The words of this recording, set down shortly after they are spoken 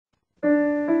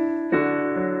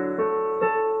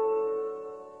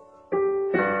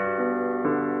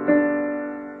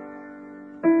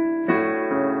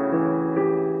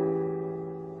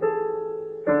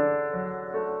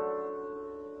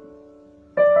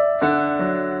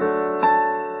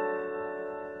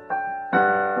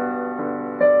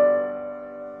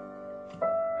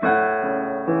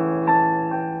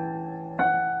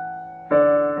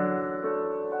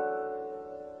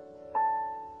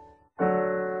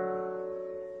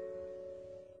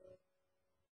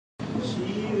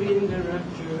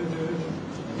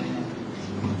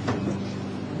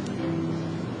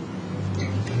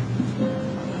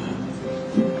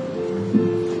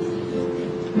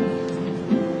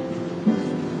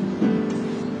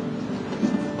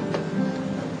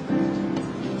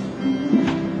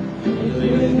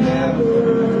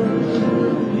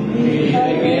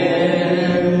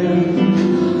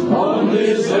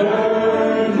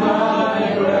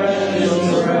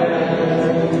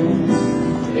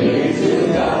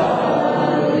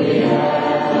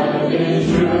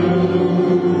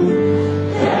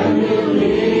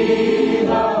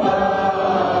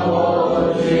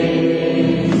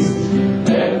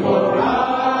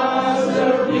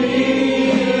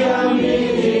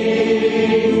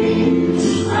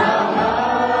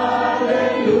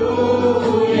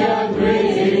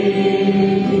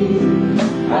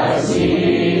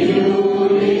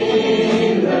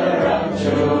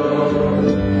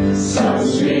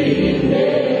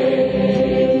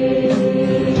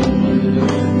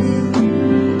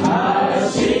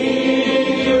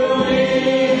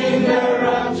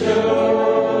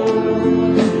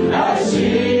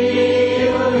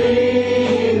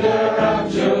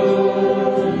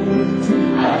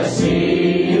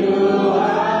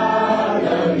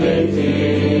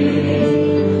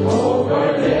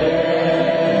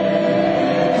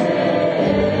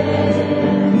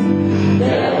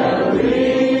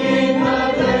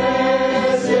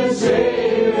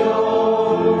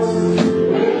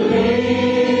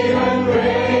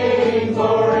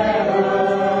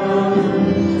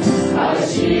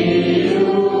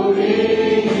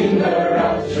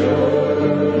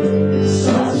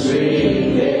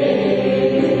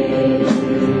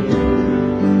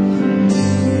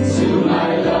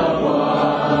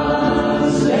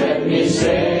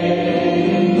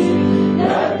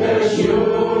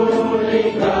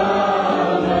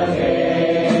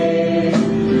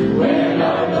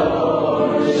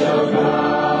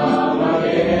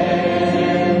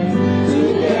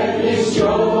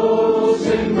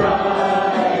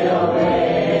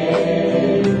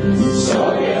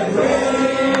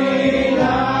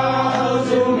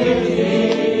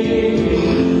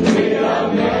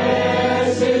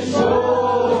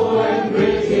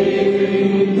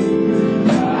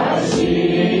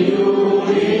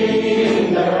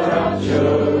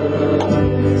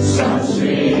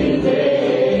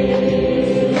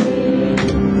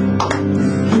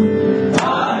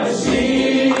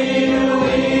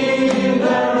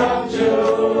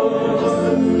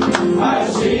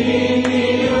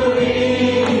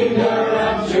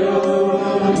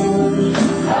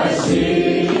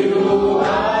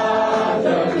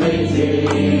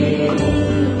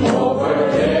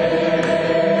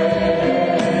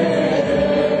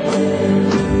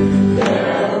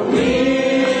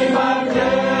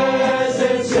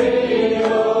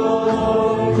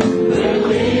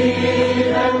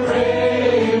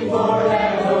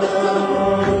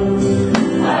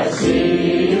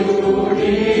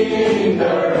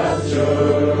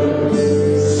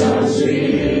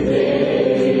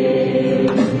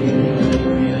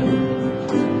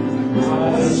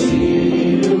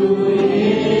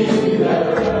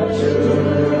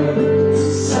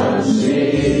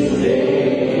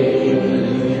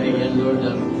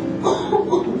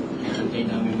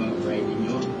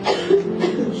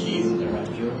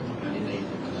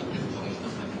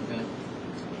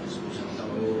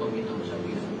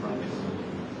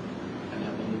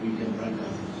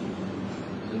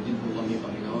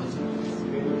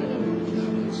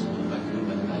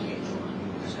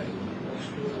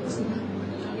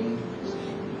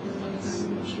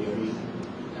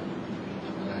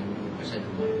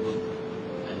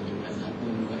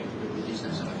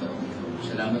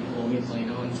Salamat po kami,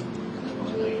 Panginoon.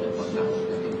 Mga tayo na pagtakot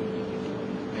natin.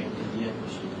 Maintindihan po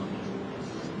siya.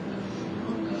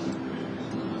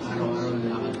 Araw-araw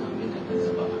na lakad namin at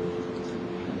nagsabakan.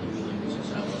 Natulungan niyo sa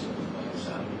sawa sa pagbayo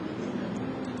sa amin.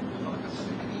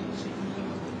 Napakatakalagin sa inyo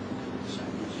lahat. Sa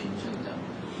inyo sa inyo salita.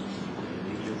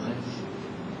 Video man.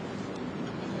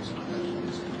 Sa mga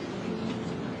sa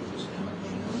salamat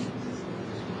Panginoon.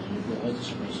 Ano po ako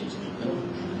sa message nito?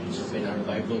 Sa Pinar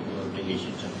Bible to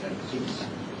Revelation chapter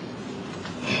 6.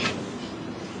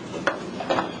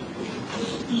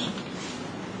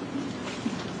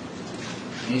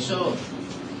 And I saw,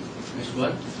 verse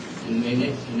 1,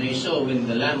 and I saw when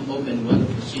the Lamb opened one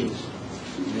of the seals,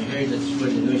 and I heard that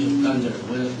word the noise of thunder,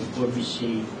 one of the four beasts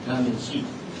say, Come and see.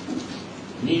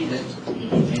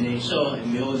 And I saw,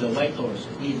 and behold, a white horse,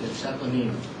 and he that sat on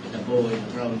him, with a bow and a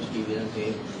crown was given unto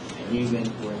him, and he went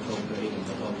forth conquering and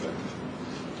to conquer.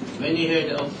 When he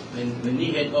had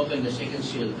opened the second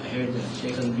seal, I heard the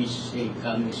second beast say,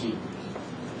 Come and see.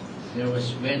 There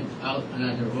went out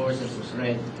another horse that was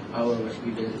red, power was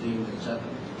given unto him that sat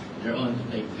thereon to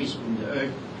take peace from the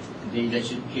earth, and they that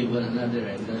should kill one another,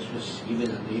 and thus was given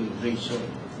unto him a great sword.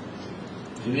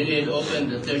 And when he had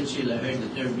opened the third seal, I heard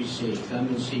the third beast say,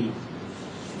 Come and see.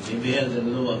 And they beheld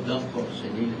and lo, a black horse,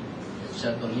 and he that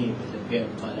sat on him with a pair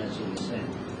of balance in his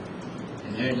hand.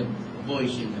 And I heard a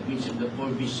voice in the midst of the four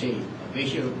beasts say, A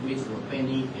measure of wheat for a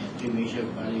penny, and 3 measures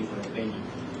of barley for a penny.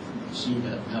 See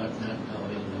that thou art not thou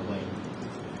in the wine.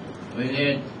 When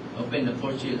I had opened the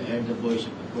fourth seal, I heard the voice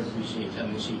of the fourth beast say,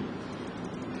 Come and see.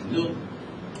 And look,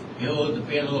 behold, the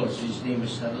pale horse, his name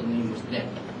was sat on him was death.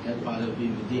 Hell followed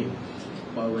him with him.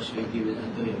 Power was given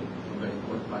unto him over the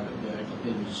fourth part of the earth, to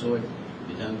fill with sword,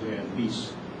 with hunger and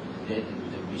peace, death and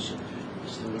with the beast of earth.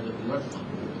 It's the word of the Lord.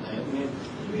 Amen.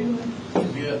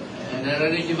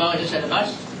 Narinig niyo ba ako sa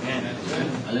labas?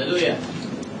 Hallelujah.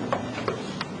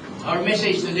 Our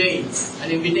message today,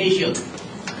 an invitation.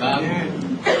 Come.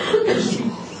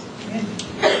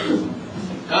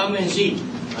 Come and see.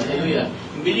 Hallelujah.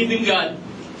 In believing God,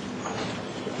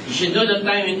 you should know the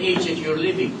time and age that you're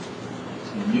living.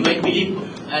 You might believe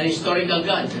an historical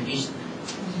God that is,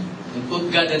 and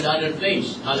put God in another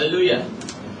place. Hallelujah.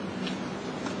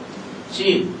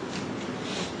 See,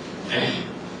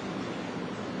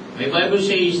 my Bible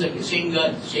says the same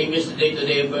God, same yesterday,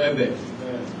 today, and forever.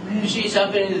 You see, it's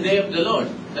happening in the day of the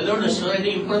Lord. The Lord is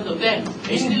already in front of them.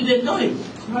 They still didn't know Him.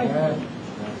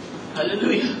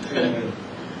 Hallelujah.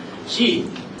 See,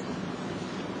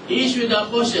 He is with the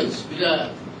apostles, with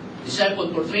the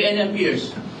disciples for 3.5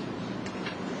 years.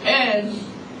 And,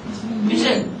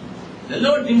 listen, the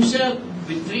Lord Himself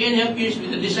with 3.5 years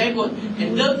with the disciples,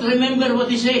 and don't remember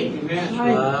what He said.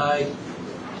 Right.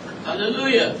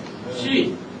 Hallelujah.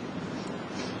 See.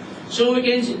 So we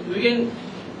can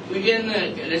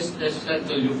let's start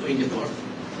to Luke 24. I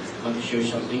want to show you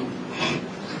something.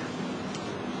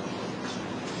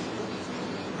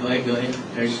 Go ahead.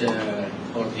 There's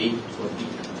 40.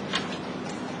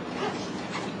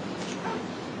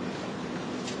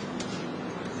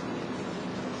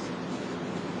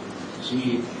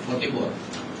 See, 44.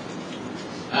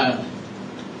 And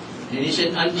He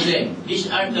said unto them,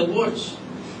 These are the words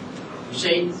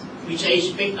which I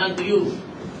speak unto you,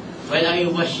 while I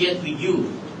was yet with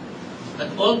you,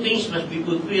 that all things must be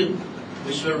fulfilled,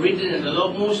 which were written in the law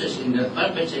of Moses, in the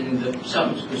prophets, and in the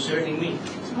Psalms concerning me.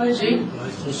 See?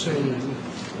 Concerning me.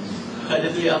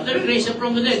 Hallelujah. After He raised up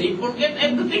from the dead, He forget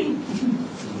everything.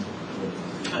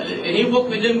 And He walked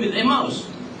with them with Emmaus.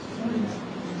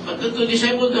 But the two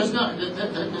disciples does not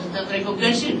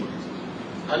recognize Him.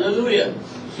 Hallelujah.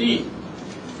 See,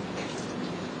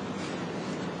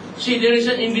 there is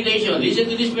an invitation. Listen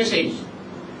to this message.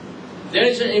 There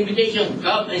is an invitation.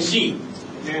 Come and see.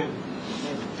 Yeah.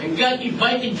 And God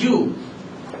invited you.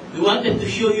 He wanted to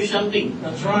show you something.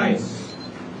 That's right.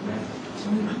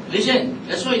 Listen,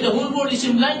 that's why the whole world is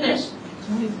in blindness.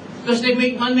 Because they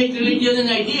make man-made religion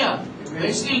an idea.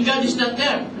 But still God is not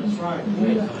there. That's right.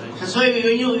 That's why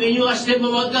when you ask them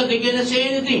about God, they cannot say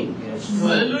anything. Yes.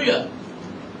 Hallelujah.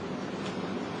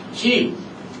 See.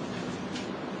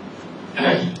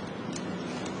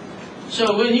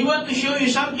 So when He wants to show you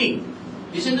something,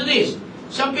 listen to this.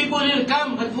 Some people will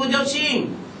come but without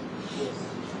seeing.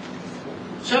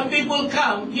 Some people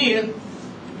come here.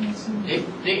 Actually,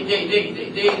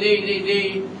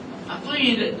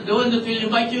 the one that will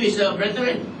invite you is the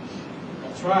brethren.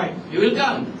 That's right. You will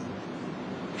come.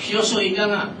 Siyoso,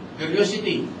 ika nga.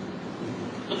 Curiosity.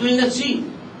 But will not see.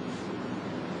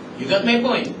 You got my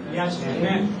point? Yes.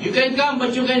 Amen. You can come,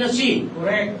 but you cannot see.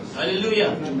 Correct.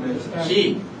 Hallelujah.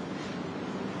 See.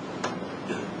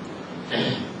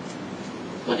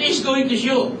 What is going to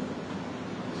show?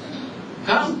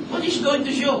 Come, what is going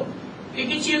to show? Take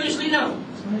it seriously now.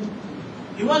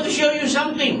 He want to show you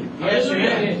something. Yes,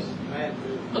 Hallelujah. yes. Amen.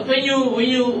 But when you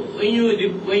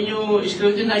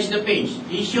scrutinize the page,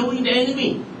 he's showing the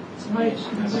enemy.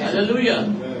 Hallelujah.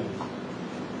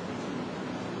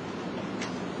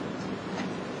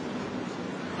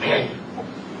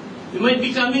 You might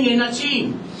be coming and not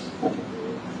seeing.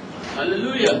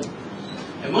 Hallelujah.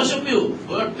 And most of you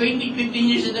who are 20, 15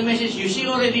 years in the message, you see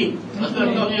already what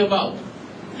we're talking about.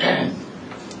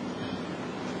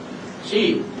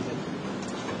 See,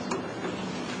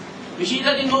 we see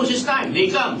that in Moses' time. They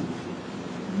come.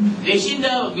 They see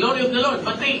the glory of the Lord,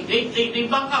 but they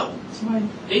back out.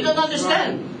 They don't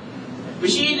understand. We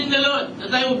see it in the Lord, the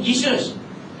time of Jesus.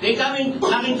 They coming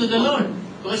to the Lord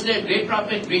because they're great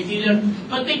prophet, great healer,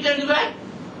 but they turn back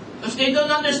because they don't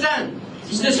understand.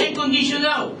 It's the same condition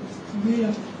now.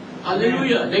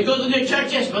 Hallelujah. They go to their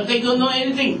churches, but they don't know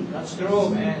anything. That's true,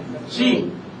 man. That's See,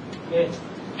 true. Yes.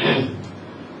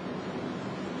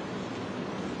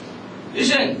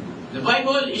 listen, the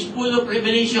Bible is full of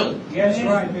revelation, Yes,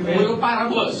 right. full Amen. of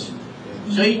parables.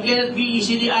 So it cannot be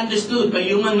easily understood by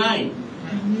human mind.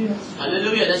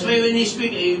 Hallelujah. That's why when you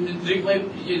speak, you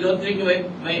don't drink my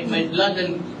blood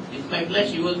and eat my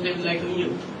flesh, you will take like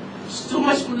you. It's too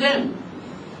much for them.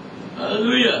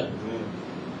 Hallelujah.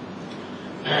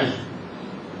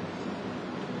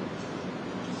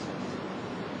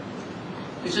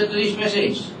 Listen to this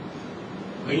message.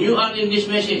 When you are in this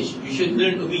message, you should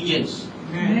learn obedience.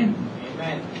 Amen.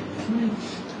 Amen.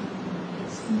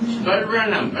 Brother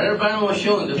Branham was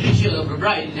shown the vision of the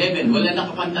bride in heaven. Walang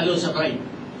nakapantalo sa bride.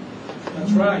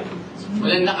 That's right.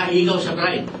 Walang nakahigaw sa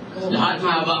bride. Lahat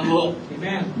mahaba ang buhok.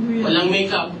 Amen. Walang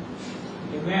makeup.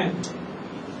 Amen.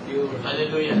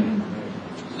 Hallelujah.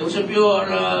 Those of you who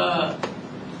are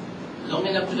long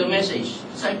enough to the message,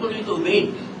 disciple you to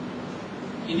obey.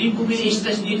 Hindi po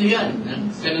bini-stress dito yan.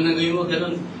 Ganun ang gawin mo,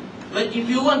 ganun. But if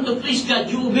you want to please God,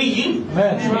 you obey Him.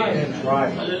 That's right. That's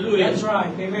right. Hallelujah. That's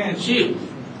right. Amen. See,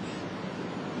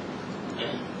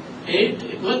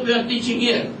 what we are teaching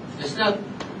here does not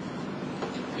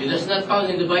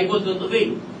found in the Bible, don't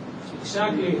obey.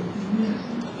 Exactly.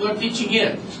 What we are teaching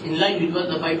here is in line with what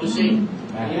the Bible says.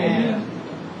 Amen.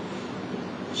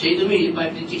 Say to me if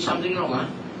I'm teaching something wrong, huh?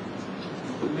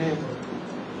 Amen.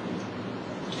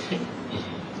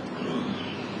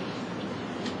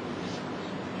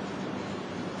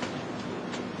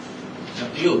 It's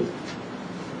up to you.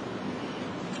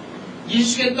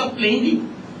 Jesus can talk plainly.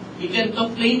 He can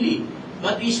talk plainly.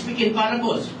 But he speaks in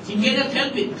parables. He cannot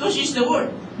help it because it's the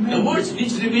Word. The Word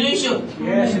needs revelation.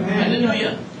 Yes, amen.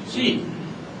 Hallelujah. See.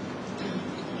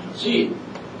 See.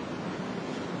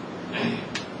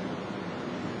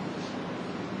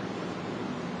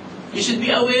 You should be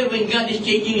aware when God is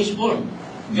changing His form.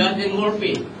 God and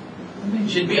morphine. You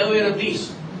should be aware of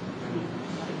this.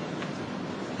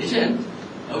 Listen.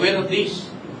 Aware of this.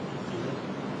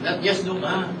 Not just look,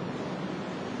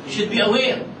 You should be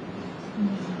aware.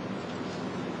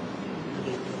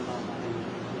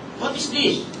 What is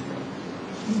this?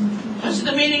 What's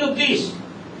the meaning of this?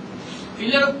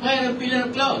 Pillar of fire and pillar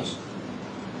of clouds.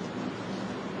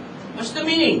 What's the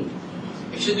meaning?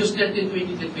 Exodus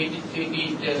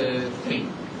 13:20-23.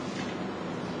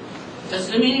 That's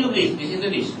the meaning of this. Listen to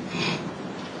this.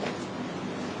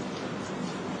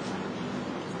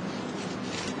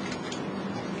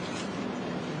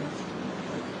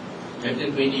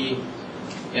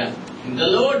 Yeah. And the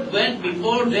Lord went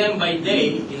before them by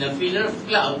day in a pillar of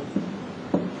cloud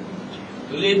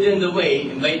to lead them the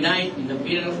way, and by night in a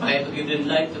pillar of fire to give them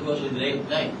light to go to the day of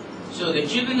night. So the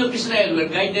children of Israel were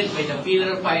guided by the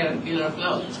pillar of fire and pillar of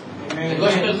cloud. The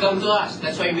gospel come to us.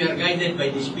 That's why we are guided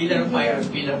by this pillar of fire and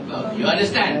pillar of cloud. You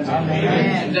understand?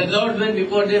 Amen. And the Lord went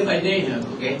before them by day.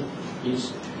 Okay?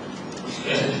 Yes.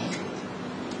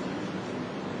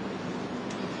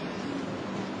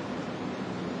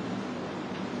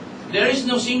 There is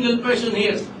no single person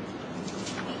here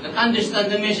that understand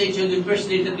the message on the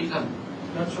first day that they come.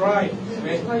 That's right.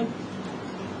 Amen.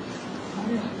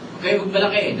 Okay, huwag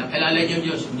malaki. Nakilala niyo ang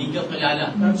Diyos. Hindi ka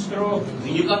kilala. That's true.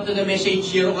 When you come to the message,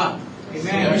 zero ka.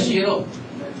 Amen. You're zero.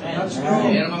 That's true.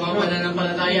 Meron mga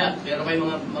mananampalataya, pero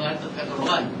kayo mga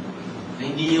katuruan na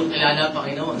hindi niyo kilala ang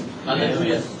Panginoon.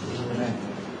 Hallelujah.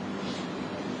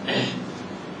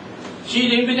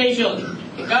 See the invitation.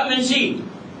 Come and see.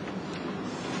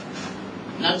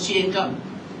 Not see and come.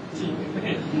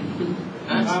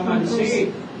 Huh? Come and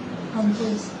see.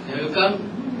 They will come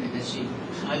and see.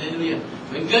 Hallelujah.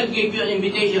 When God gave you an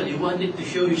invitation, He wanted to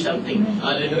show you something.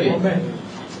 Hallelujah. Amen.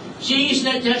 See is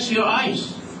not just your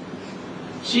eyes.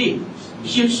 See.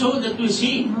 It's your soul that will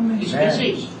see this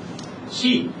message.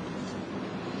 See.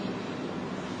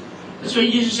 That's why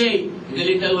Jesus say, in a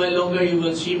little while longer you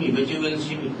will see me, but you will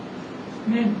see me.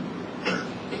 Amen.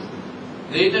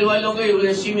 In a little while longer you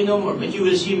will see me no more, but you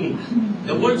will see me.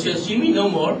 The world shall see me no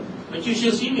more, but you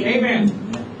shall see me. Amen.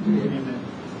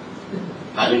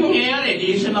 Paano mangyayari?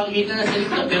 Di siya makikita na sa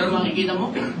likod, pero makikita mo.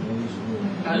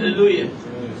 Hallelujah.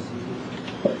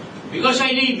 Because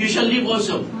I live, you shall live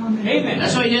also. Amen.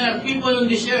 That's why there are people on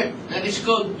this earth that is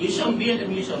called you zombie and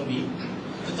you zombie.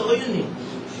 Totoo yun eh.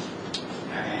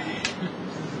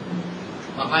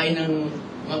 Makain ng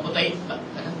mga patay,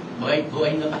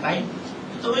 buhay na patay.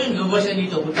 Totoo yun, lumabas na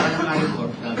dito, punta ka ng Carrefour.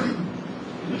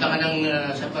 Punta ka ng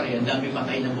Safari, ang dami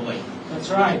patay na buhay.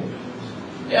 That's right.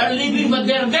 They are living but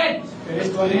they are dead.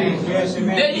 Spiritually. Yes,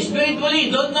 amen. Dead spiritually,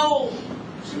 don't know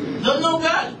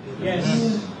God. Yes.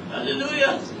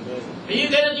 Hallelujah. And you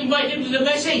cannot invite him to the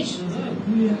message.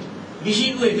 Hallelujah.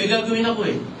 Busy ko eh, may gagawin ako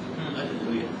eh.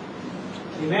 Hallelujah.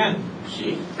 Amen.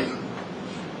 See?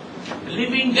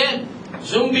 Living dead.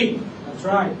 Zombie. That's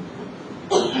right.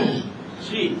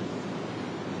 See?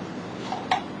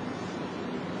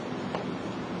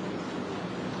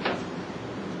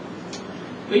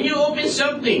 When you open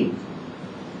something,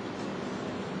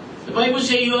 the Bible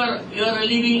says you are a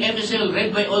living epistle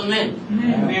read by all men.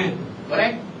 Amen.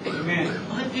 Correct? Amen.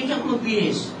 Bakit ganyan ka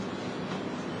magbihis?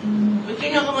 Bakit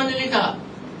ganyan ka manalita?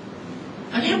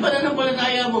 Ano yung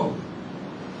pananampalataya mo?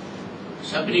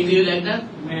 Is happening to you like that?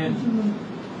 Amen.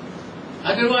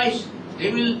 Otherwise,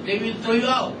 they will throw you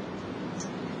out.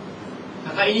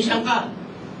 Kakainisan ka.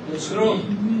 That's true.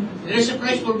 There is a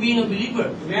price for being a believer.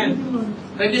 Amen.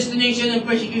 Predestination and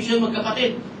persecution,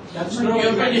 magkapatid. That's true.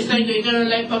 You're predestined to eternal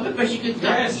life, pag-persecute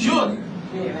ka. Yes. Sure.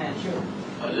 Amen. Sure.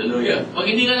 Hallelujah. Pag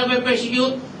hindi ka na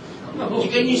persecute,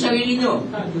 sikan niyo yung sarili nyo.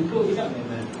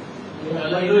 Amen.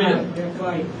 Hallelujah. That's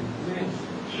right. Amen.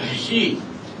 See.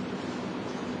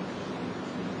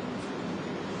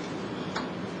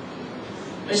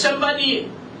 When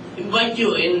somebody invite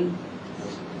you and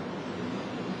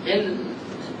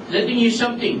letting you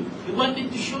something, he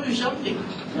wanted to show you something.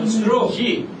 That's true.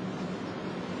 See.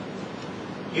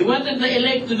 He wanted the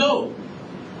elect to know.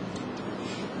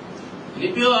 And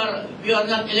if you are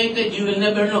not elected, you will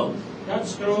never know.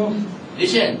 That's true.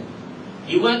 Listen.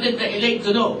 He wanted the elect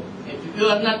to know. If you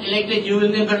are not elected, you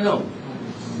will never know.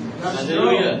 That's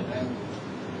Hallelujah. true.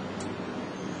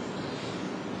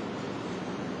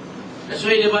 That's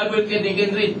why the Bible they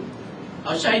can read.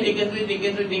 Outside they can read,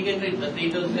 but they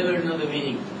don't never know the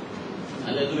meaning.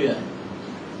 Hallelujah.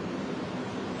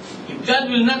 If God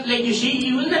will not let you see,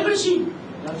 you will never see.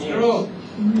 That's true.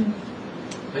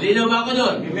 Malinaw ba ako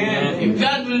doon? Amen. If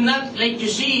God will not let you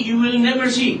see, you will never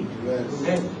see.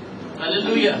 Amen.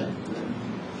 Hallelujah.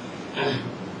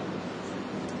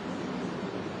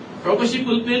 Prophecy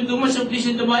fulfilled too much of this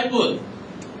in the Bible.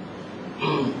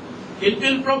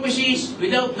 Fulfill prophecies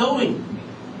without knowing.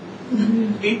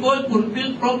 People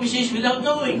fulfill prophecies without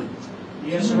knowing.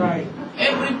 Yes, right.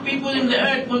 Every people in the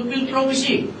earth fulfill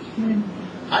prophecy.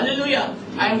 Hallelujah.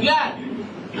 I'm glad.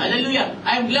 Hallelujah.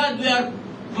 I'm glad we are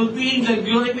fulfilling the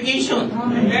glorification.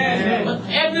 Amen. But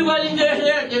everyone in the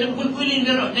earth, they're fulfilling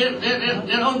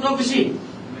their own prophecy.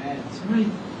 Amen.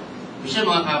 Bisa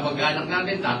mga kapag-anak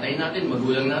natin, tatay natin,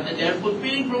 magulang natin, they are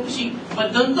fulfilling prophecy,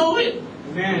 but don't know it.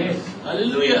 Amen.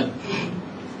 Hallelujah.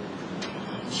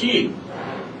 See.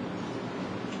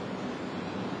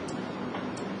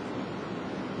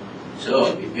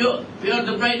 So, if you are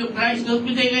the bride of Christ, don't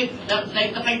be like the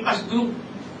Kaipas group.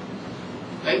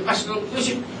 Kaipas group,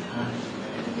 kasi,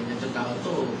 ito tao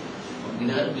to,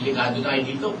 delikado tayo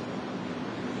dito.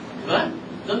 Diba?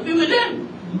 Don't be with them.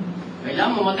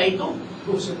 Kailangan mamatay ito.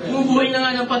 Bumubuhay na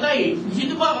nga ng patay.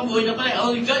 Sino ba kabuhay na patay?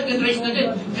 Only God can raise the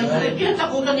dead. Kaya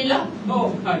tinatakutan nila. Oh,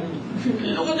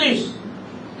 Look at this.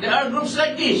 There are groups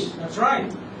like this. that's right.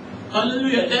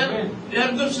 Hallelujah. There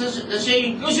are groups that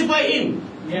say, crucify him.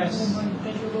 Yes.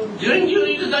 During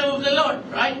the time of the Lord,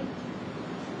 right?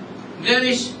 There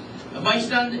is a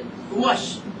bystander who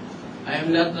was. I am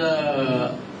not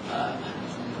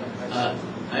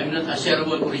a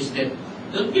servant for his death.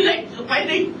 Don't be like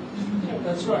fighting.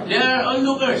 That's right. There are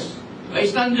onlookers,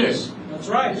 bystanders. That's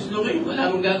right. Just looking, wala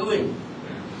mong gagawin.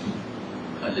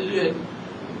 Hallelujah.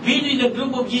 Be in the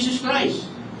group of Jesus Christ.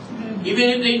 Even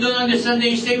if they don't understand,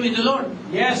 they stay with the Lord.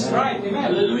 Yes, right. Amen.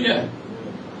 Hallelujah.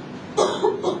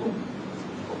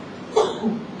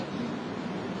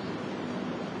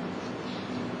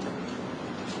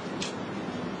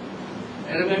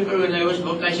 I remember when I was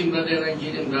baptizing Brother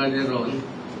Ranjit and Brother Ron,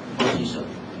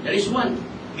 there is one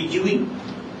videoing.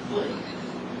 I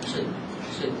said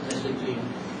to him,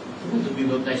 you want to be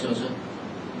baptized also?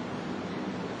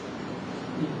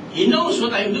 He knows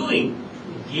what I'm doing.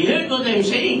 He heard what I'm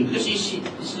saying because he's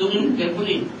looking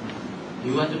carefully.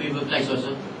 You want to be baptized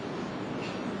also?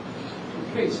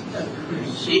 Okay,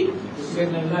 See?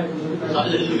 Get my life.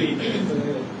 Hallelujah.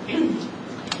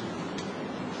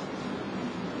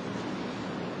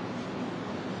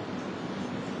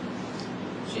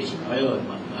 Sige, ayun.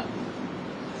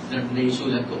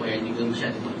 Naisulat ko kaya hindi ko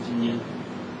masyadong maintindihan.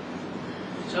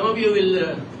 Some of you will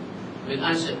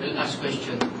ask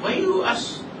question. Why you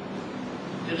ask?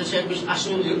 The service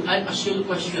ask your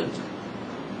question.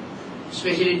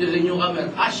 Especially to the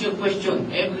newcomer. Ask your question.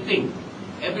 Everything.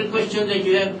 Every question that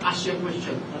you have, ask your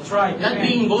question. That's right. Not Amen.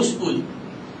 being boastful.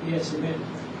 Yes, amen.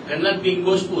 We're not being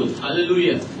boastful.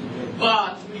 Hallelujah.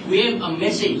 But we have a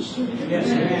message.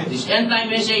 Yes, amen. This end-time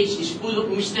message is full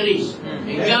of mysteries.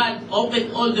 And God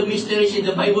opened all the mysteries in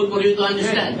the Bible for you to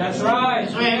understand. That's right.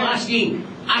 That's why I'm asking,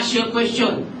 ask your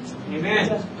question. Amen.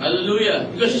 Hallelujah.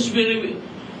 Because it's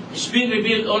been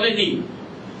revealed already.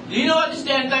 Do you know what is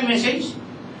the end-time message?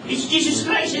 It's Jesus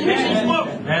Christ in message form.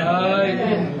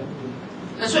 Amen.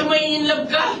 That's why may in love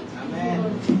ka.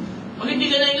 Amen. Pag hindi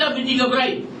ka na in love, hindi ka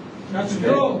bride. That's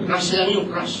true. Crush lang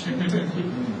yung crush.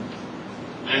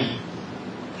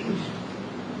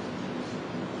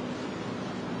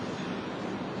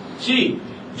 See,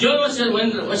 John was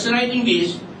writing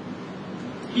this.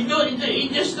 He don't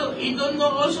know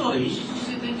also. He's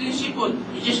just a disciple.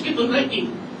 He just keep on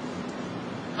writing.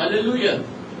 Hallelujah.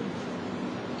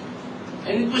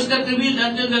 And it was not revealed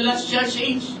until the last church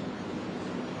age.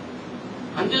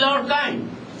 Until our time.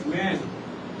 Amen.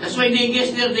 That's why they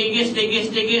guess.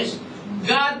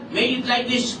 God made it like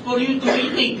this for you to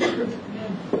waiting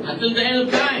until the end of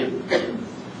time.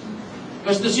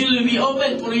 Because the seal will be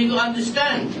open for you to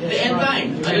understand the end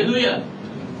time. Hallelujah.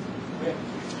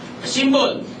 A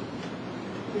symbol.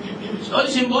 It's all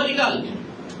symbolical.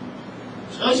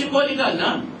 It's all symbolical,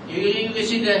 no? You can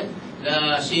see the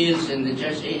seals and the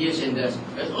church ages and it's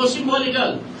all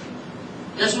symbolical.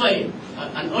 That's why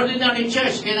an ordinary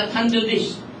church cannot handle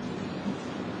this.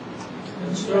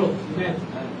 That's true. Amen.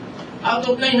 Out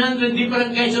of 900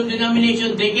 different kinds of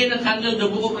denominations, they cannot handle the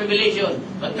book of Revelation.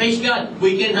 But praise God,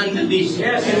 we can handle this.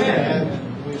 Yes, amen.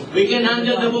 We can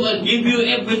handle the book and give you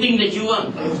everything that you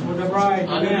want. It's for the bride.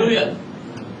 Hallelujah.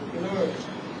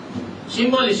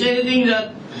 Symbol is anything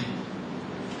that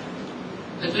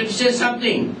represents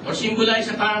something or symbolize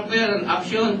a character, an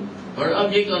action, or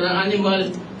object, or an animal.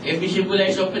 If we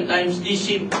symbolize oftentimes, these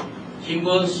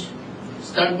symbols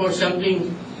stand for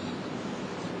something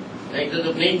like that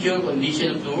of nature,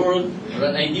 condition of the world, or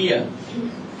an idea.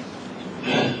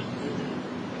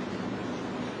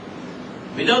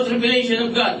 Without revelation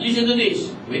of God, listen to this.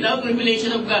 Without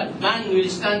revelation of God, man will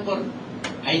stand for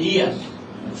ideas.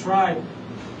 That's right.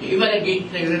 Yung iba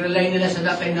nagre-rely nila sa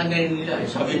tatay nanay nila.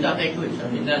 Sabi ng tatay ko,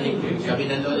 sabi ng nanay ko, sabi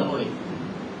ng lola ko.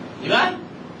 Di ba?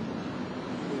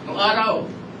 Nung araw,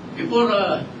 before,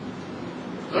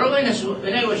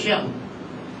 when I was young,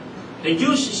 the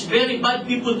Jews is very bad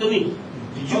people to me.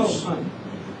 The Jews. Oh,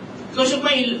 Because of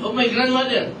my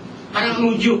grandmother, parang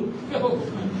akong Jew.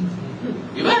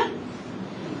 Di ba?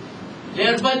 They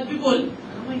are bad people.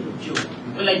 Ano ba yung Jew?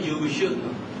 Wala Jewish yun.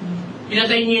 No?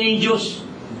 Pinatay niya yung Diyos.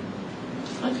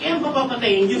 At kaya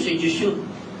papapatay yung Diyos? Diyos yun.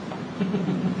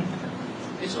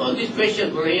 It's all this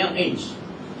question for a young age.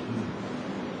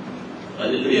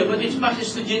 Hallelujah. But it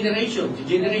passes to generation. It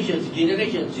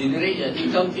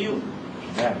comes to you.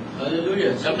 Yeah.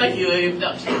 Hallelujah. Sometimes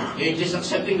you're just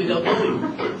accepting without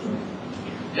knowing.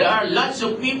 There are lots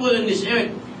of people in this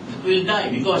earth that will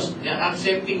die because they are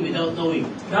accepting without knowing.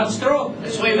 That's true.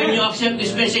 That's why when you accept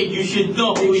this message, you should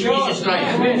know who is Jesus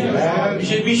Christ. You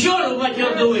should be sure of what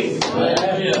you're doing.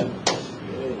 Hallelujah.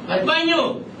 At ba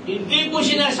nyo, hindi po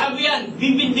sinasabi yan,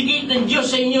 bibindicate ng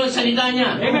Diyos sa inyo at salita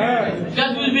niya. Amen.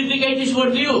 God will vindicate His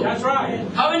word to you. That's right.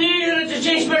 How many here is a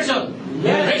changed person?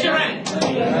 Yes. Raise your hand.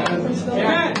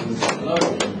 Amen.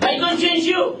 I don't change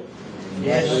you.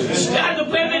 Yes. It's God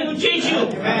of heaven who changed you.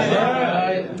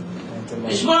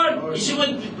 This word is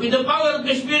with the power of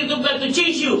the Spirit of God to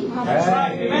change you. That's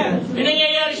right. Amen. May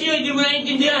nangyayari sa'yo, hindi mo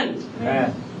naiintindihan.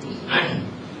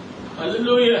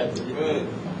 Hallelujah.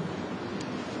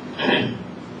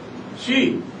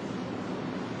 See?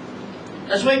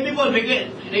 That's why people, they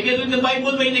get with the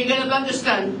Bible when they cannot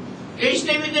understand. They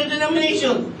stay with their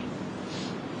denomination.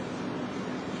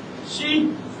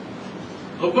 See?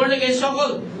 Or born again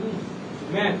so-called.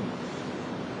 Amen.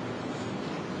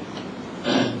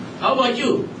 How about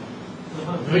you?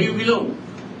 Where you belong?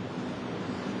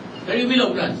 Where you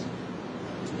belong, friends?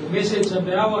 The message of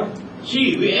the hour.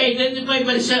 See, we identify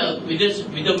ourselves with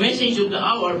the message of the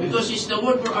hour because it's the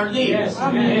word for our day. Yes. We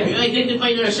Amen.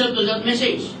 identify ourselves to that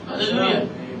message. Hallelujah.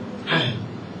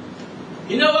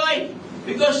 You know why?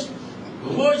 Because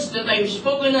the words that I've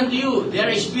spoken unto you, they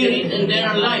are spirit and they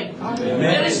are life.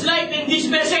 There is life in this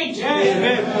message.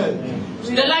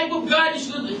 The life of God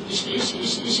is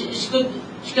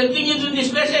continued in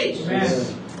this message.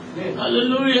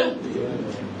 Hallelujah.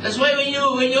 That's why when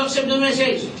you accept the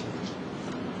message,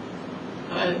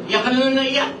 iyak ka na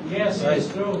naiyak. Yes,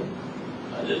 it's true.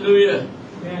 Hallelujah.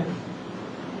 Amen.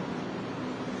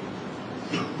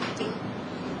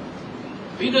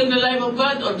 Feed on the life of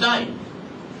God or die.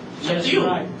 It's up to you.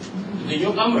 Right. To the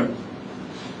newcomer.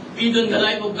 Feed on the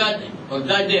life of God or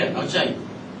die there, outside.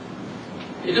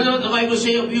 You don't know what the Bible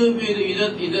says of you if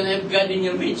you don't have God in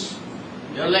your midst.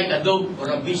 You're like a dog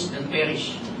or a beast that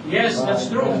perish. Yes, that's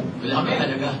true. Wala ka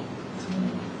talaga.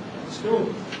 It's true.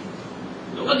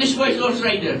 Look at this white horse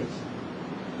rider.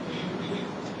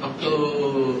 Up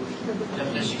to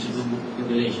chapter 6 of the book of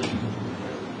Revelation.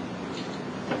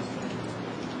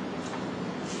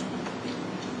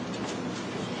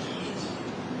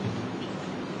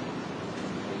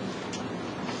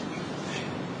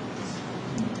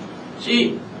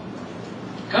 See,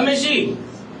 come and see.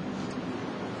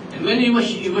 And when he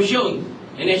was shown,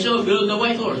 and I saw below the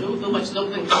white horse, oh, what's the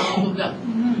of that?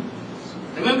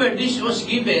 Remember, this was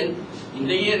given in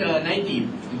the year 90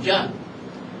 to John.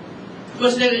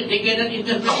 Because they cannot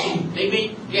interpret it. They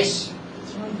may guess.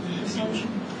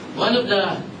 One of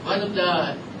the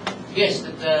guess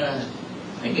that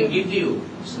I can give to you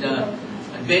is the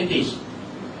Adventist.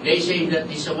 They say that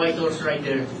it's a white horse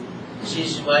rider. This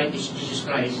is white, is Jesus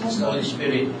Christ, it's the Holy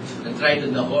Spirit that ride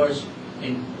on the horse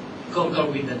and conquer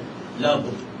with the love.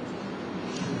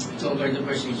 Conquer the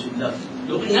person with love.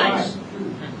 Looking nice.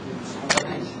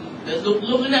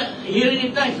 Looking at, hearing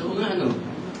it nice.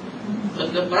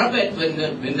 But the prophet, when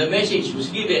the message was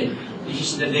given, this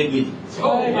is the devil.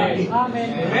 Oh, amen.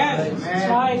 Amen. That's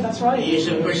right. That's right. He is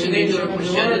a impersonator of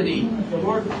Christianity.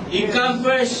 He comes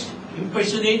first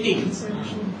impersonating.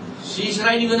 She's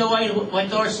riding on a white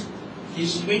horse.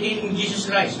 He's imitating Jesus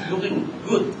Christ, looking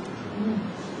good.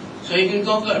 So he can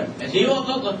conquer. And he will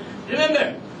conquer.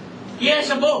 Remember, he has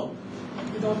a bow,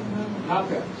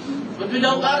 but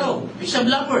without arrow. He's a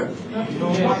bluffer.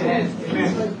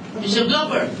 He's a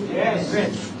bluffer. Yes.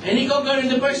 And he conquered in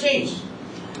the first stage.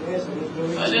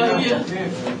 Hallelujah.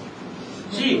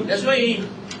 See, that's why he...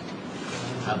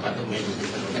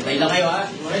 Katay lang kayo, ha?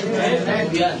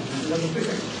 Yan.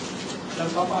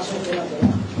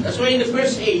 That's why in the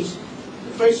first age,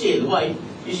 the first seal, why?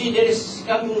 You see, there is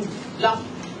coming black.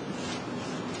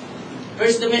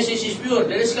 First, the message is pure.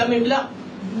 There is coming black.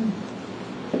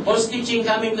 False teaching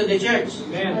coming to the church.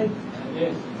 Amen.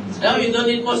 Yes. Now you don't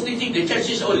need false teaching. The church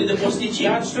is only the false teaching.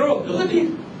 That's true. Look at it.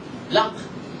 Black.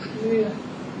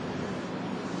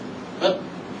 But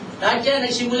lahat yan,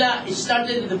 nagsimula, it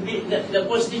started the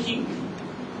false teaching.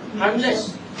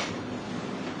 Harmless.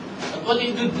 But what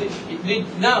it did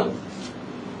now,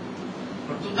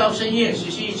 for 2,000 years,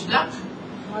 you see, it's black.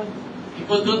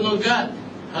 People don't know God.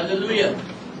 Hallelujah.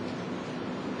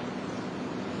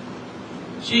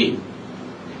 See,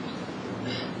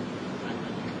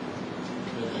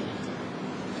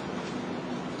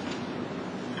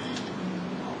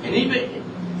 and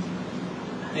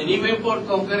even for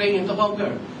conquering and to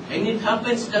conquer. And it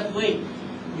happens that way.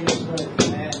 Yes, right.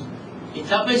 Amen. It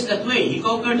happens that way. He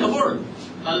conquered the world.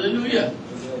 Hallelujah.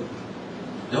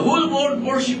 The whole world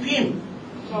worship Him.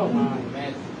 Oh, my.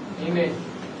 Amen. Amen.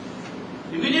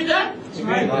 You believe that?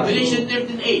 Amen. Revelation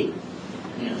 13:8.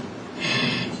 Yeah.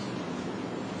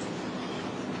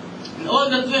 And all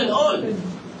that dwell, all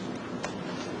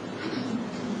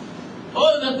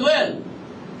that dwell,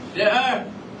 there are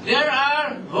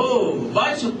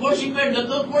bunch of worshippers that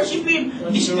don't worship Him.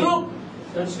 This group.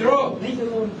 That's true.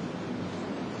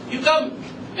 You come,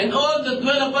 and all that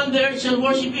dwell upon the earth shall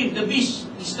worship Him. The beast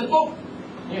is the Pope,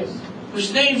 Yes.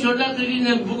 whose names are not written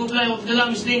in the book of life of the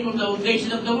Lamb, is named from the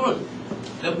foundation of the world.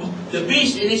 The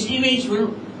beast in his image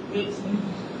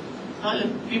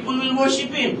people will worship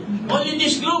him. Only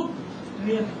this group.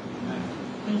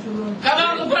 Come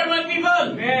out of her, my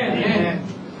people. Amen. Amen.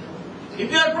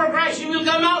 If you are for Christ, you will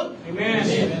come out. Amen.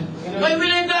 Why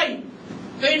will I die?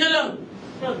 Kayo na lang.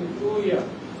 Hallelujah.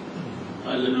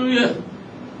 Hallelujah.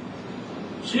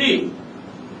 See.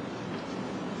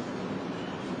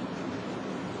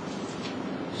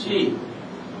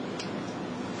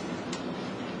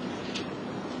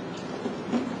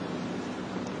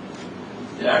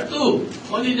 There are two.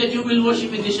 Only that you will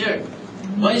worship in this earth.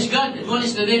 One is God and one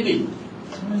is the devil.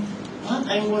 What?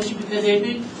 I'm worshiping the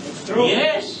devil? It's true.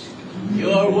 Yes. You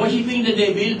are worshiping the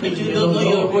devil, but you don't know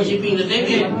you are worshiping the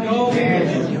devil.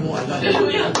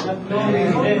 Hallelujah. Not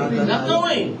knowing. Not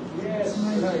knowing. Yes.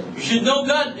 right. You should know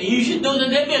God, and you should know the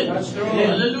devil. That's true.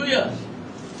 Hallelujah.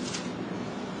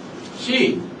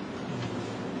 See,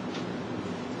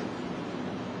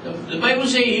 the Bible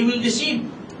says He will deceive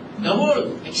the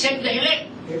world, except the elect.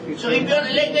 So if you are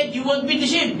elected, you won't be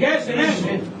deceived. Yes,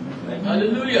 amen.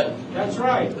 Hallelujah. That's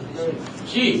right.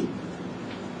 See,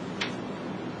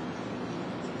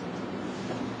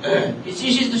 it's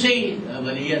easy to say,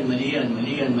 mali yan, mali yan,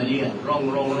 mali yan, mali yan, wrong,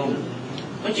 wrong, wrong.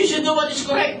 But you should know what is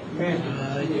correct. Amen.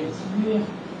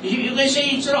 You can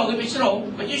say it's wrong if it's wrong,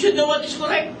 but you should know what is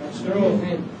correct. That's true.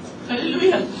 Amen.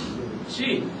 Hallelujah.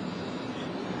 See.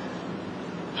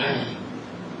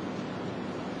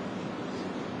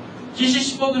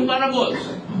 Jesus spoke in parables.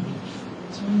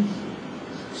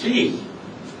 See.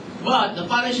 But the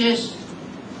Pharisees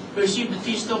perceived that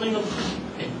he's talking of...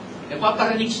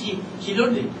 Nagpaparinig si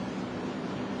Lord eh.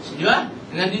 Di ba?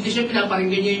 Nandito siya,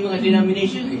 pinaparinggan niya yung mga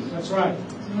denomination eh. That's right.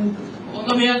 Kung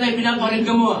kami yata,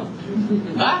 pinaparinggan mo ah.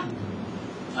 Ha?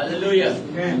 Hallelujah.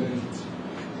 Amen.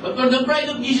 But for the bride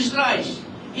of Jesus Christ,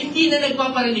 hindi na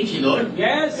nagpaparinig si Lord.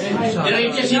 Yes.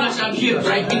 Diretso siya sinasabi siya,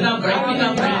 bright it up, bright it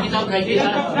up, bright it up, bright it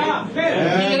up.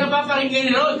 Hindi ka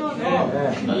napaparinggan ni Lord. No.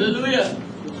 Hallelujah.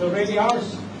 It's already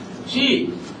ours.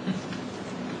 See,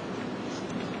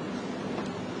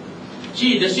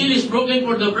 the seal is broken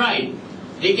for the bride.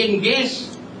 They can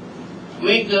guess,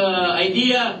 make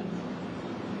idea,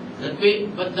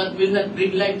 but that will not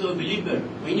bring life to a believer.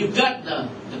 When you got the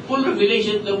full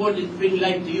revelation of the word, it bring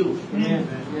life to you. Amen.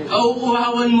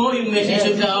 Kauuhawan mo yung message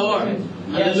of the hour.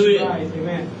 Yes, Hallelujah. right.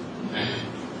 Amen.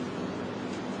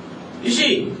 You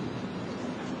see,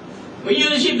 when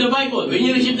you receive the Bible, when you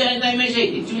receive the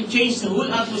anti-message, it will change the whole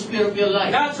atmosphere of your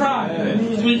life. That's right.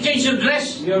 It will change your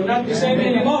dress. You're not the same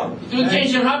anymore. It will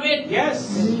change your habit. Yes.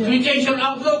 It will change your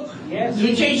outlook. Yes. It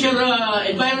will change your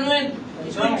environment.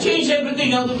 It will change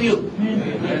everything out of you.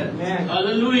 Amen.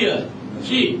 Hallelujah.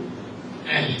 See.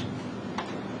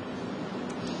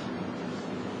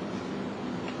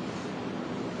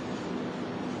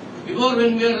 Before,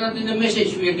 when we are not in the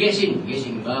message, we are guessing.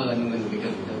 Guessing.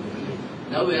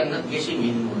 Now we are not guessing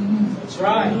anymore. That's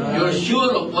right. You're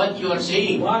sure of what you are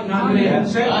saying.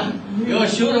 100%. You're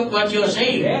sure of what you are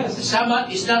saying. Yes. The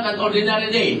Sabbath is not an ordinary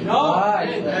day. No.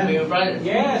 Your brother.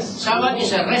 Yes. Sabbath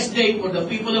is a rest day for the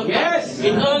people of God. Yes.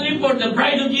 It's only for the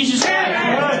bride of Jesus Christ.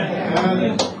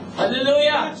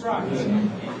 Hallelujah. That's right.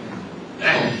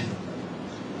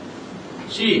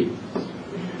 See.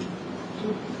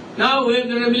 Now we have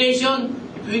the revelation.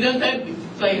 If we don't have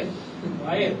fire,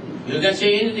 Quiet. you don't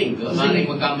say anything. Maring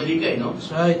magkamali ka, no? That's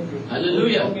right.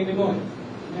 Hallelujah. Okay, go.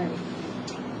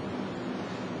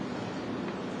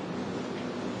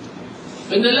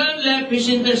 When the Lamb left his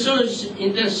intercessorship,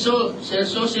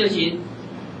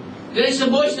 there is a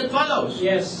voice that follows.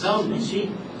 Yes. Sound, you see?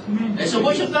 There's a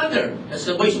voice of thunder. That's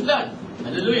the voice of God.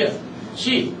 Hallelujah.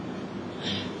 See?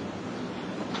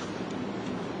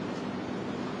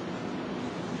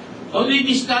 Only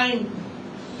this time,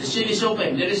 the seal is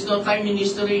open. There is no time in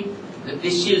history that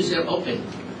these seals are open.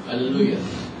 Hallelujah.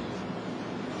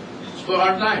 It's for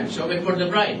our time. It's open for the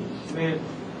bride. Amen.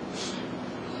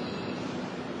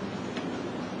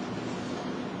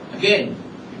 Again,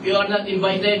 if you are not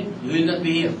invited, you will not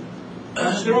be here.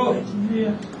 That's true.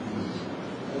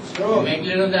 That's true. Make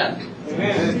clear on that.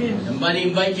 Amen. Somebody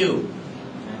invite you.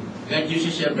 God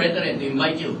uses your brethren to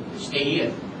invite you. Stay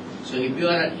here. So if you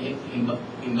are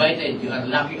invited, you are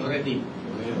lucky already.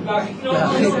 No. You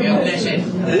are blessed.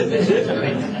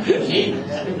 See?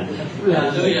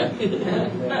 Hallelujah.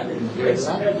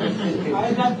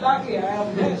 I'm not lucky. I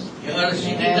am blessed. You are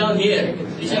sitting down here.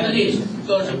 Listen to this.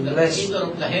 Because of the Creator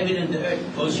of the heaven and the earth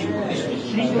calls you this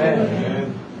way.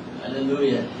 Amen.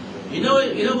 Hallelujah. You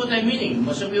know what I'm meaning?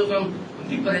 Most of you come from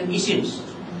different isms.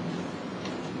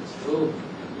 True.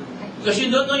 Because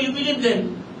you don't know you believe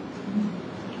them.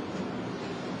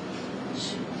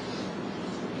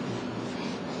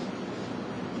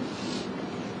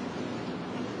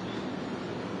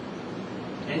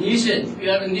 And listen, if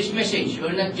you are in this message, you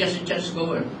are not just a church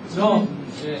goer. No.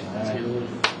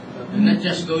 You're not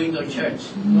just going to church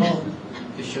No.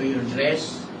 to show your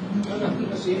dress.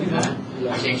 Kasi Diba?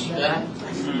 Sexy ka.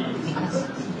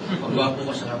 Pagwapo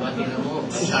ka sa kabatiran mo.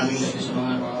 Charming ka sa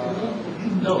mga...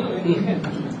 No.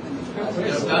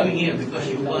 You're coming here because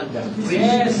you want the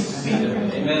Yes. bigger.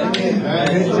 Amen.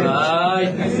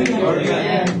 Right.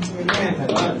 Amen.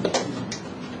 Amen.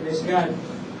 Praise God.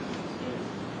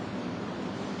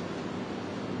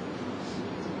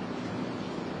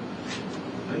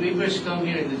 When we first come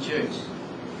here in the church,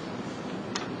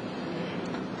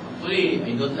 actually,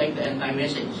 I don't like the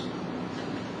anti-message.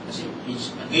 Kasi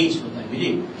it's against what I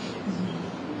believe.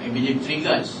 I believe three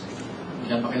gods.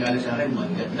 napakilala sa akin,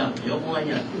 one God lang. Ayoko nga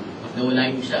niya. Pag nawala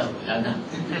yung isa, wala na.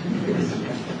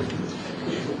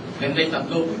 Ganda yung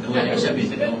tatlo, pag nawala yung isa,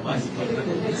 bisa na upas.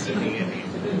 So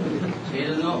you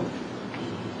don't know.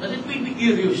 But it will be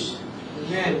curious.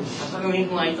 Amen. Tatanungin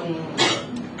ko nga itong,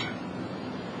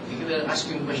 hindi ko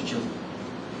asking question.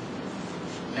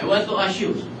 I want to ask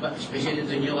you, especially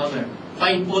to newcomer,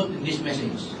 find fault in this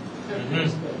message.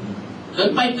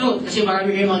 Don't find truth, kasi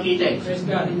marami kayong makikita eh. Praise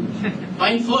God.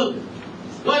 Find fault.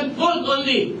 One fault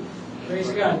only.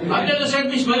 Praise God. After the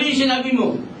service, mali yung sinabi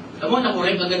mo. Alam mo,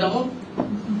 na-correct agad ako.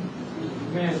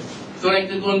 Amen.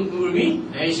 Corrected one for me.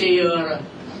 I say you're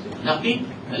lucky.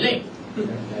 Mali.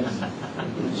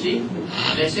 See?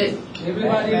 Blessed.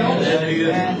 Everybody knows.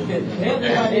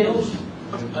 Everybody knows.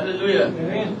 Hallelujah.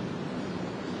 Amen.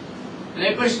 When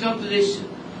I first come to this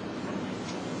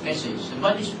message,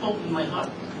 somebody spoke in my heart.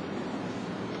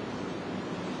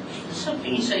 There's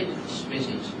something inside this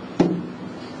message.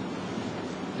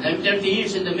 And I'm 30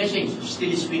 years in the message,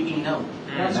 still speaking now.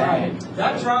 That's right.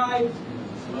 That's right.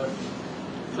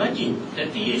 Imagine,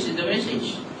 30 years in the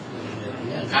message.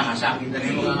 Kakasakit na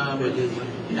rin yung mga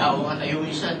tao at ayaw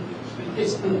minsan.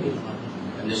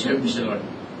 And the service the Lord.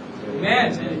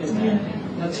 Amen.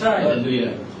 That's right.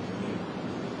 Hallelujah.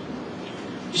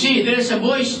 You see, there is a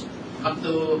voice up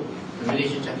to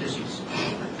Revelation chapter 6.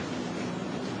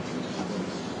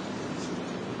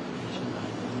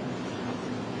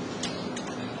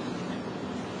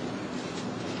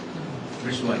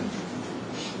 Verse 1.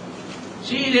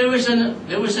 See, there was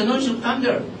a noise of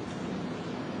thunder.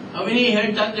 How many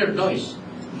heard thunder noise?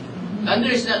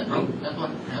 Thunder is not one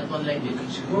like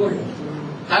this.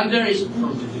 Thunder is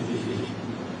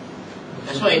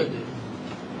that's why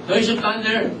noise of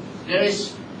thunder. There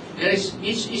is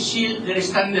each shield. There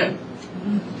is thunder.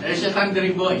 There is a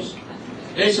thundering voice.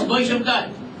 There is a voice of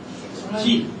God.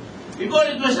 See, before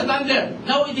it was a thunder,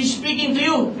 now it is speaking to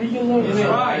you. Thank you, Lord. That's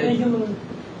right. Thank you, Lord.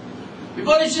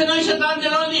 Before it's a noise of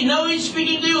thunder only, now it's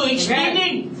speaking to you,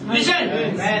 explaining. Listen,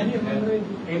 Amen.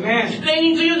 Amen.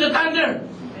 explaining to you the thunder.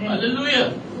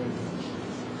 Hallelujah.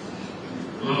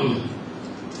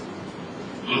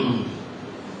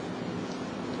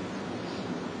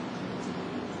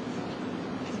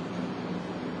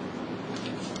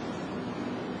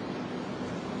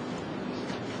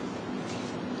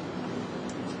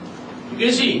 You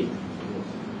can see.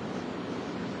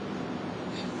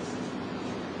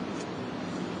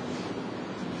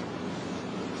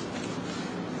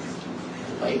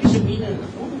 Ibig sabihin na,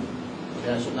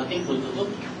 kaya natin kultutot.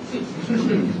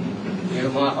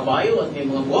 Mayroong mga kabayo at may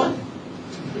mga buwan.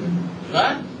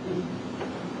 Diba?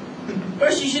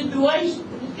 First, you should be wise.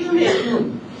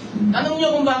 Tanong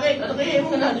nyo kung bakit. Ano kaya yung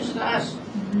mga nandun sa taas?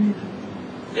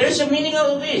 There is a meaning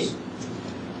out of this.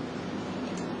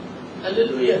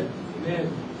 Hallelujah.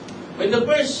 Amen. When the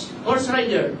first horse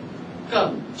rider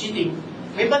come, cheating,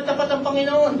 may bantapat ang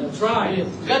Panginoon. That's right.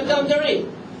 God down the ring.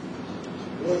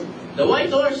 The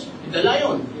white horse, the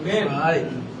lion. Amen.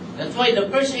 That's why the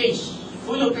first age,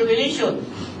 full of revelation.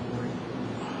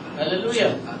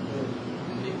 Hallelujah.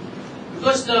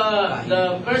 Because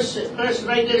the first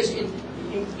rider is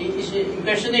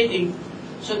impersonating,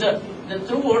 so the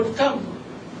true word come.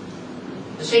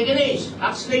 The second age,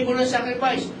 acts labor and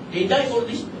sacrifice. They die for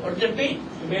this or their faith.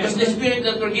 Because the spirit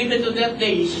that were given to that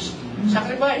day is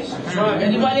sacrifice. Kaya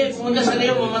di ba pumunta sa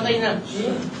leon, mamatay na.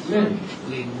 Amen.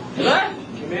 Diba?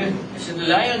 Amen. So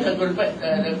the lion that were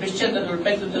the Christian that were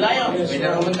fed to the lion by the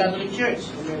Roman Catholic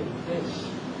Church.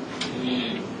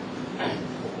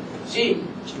 See,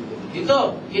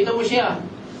 kita mo siya.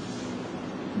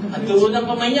 Ang dulo ng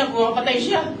kamay niya, pumapatay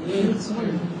siya.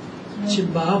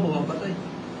 Simbahan, pumapatay.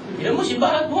 Yan mo,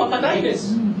 simbahan, pumapatay.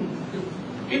 Yes.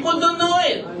 People don't know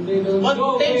it. And they don't But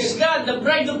know thanks it. God, the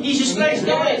bride of Jesus Christ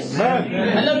know it.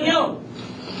 Alam niyo.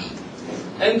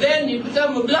 And then, you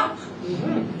become a black.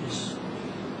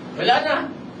 Wala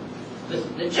na.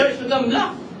 The church become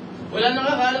black. Wala na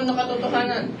kakaalam na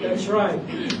katotohanan. That's right.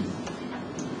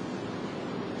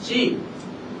 See,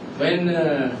 when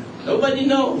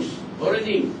nobody knows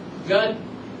already, God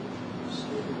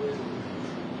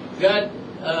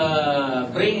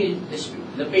bring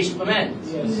the face of a man.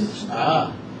 Yes.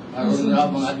 Parang na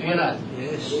mga admiral.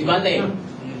 Yes. Debate.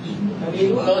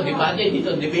 Hallelujah. Ito, debate.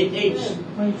 Dito, debate age.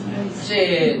 Kasi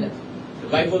the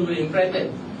Bible will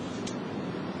imprinted.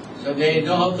 So they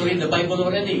know how to read the Bible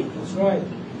already. That's right.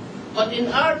 But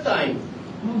in our time,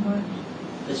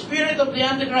 the spirit of the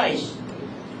Antichrist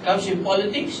comes in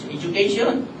politics,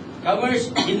 education,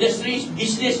 commerce, industries,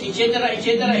 business, etc.,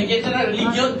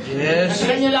 religion. Yes. Nasa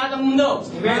kanya lahat ng mundo.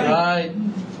 Amen. Right.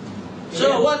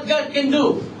 So what God can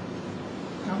do?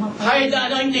 hide the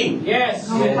anointing. Yes.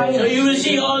 So you will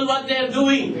see all what they are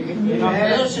doing.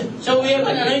 So we have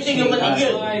an anointing na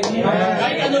matigil.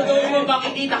 Kahit ano gawin mo,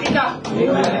 makikita kita.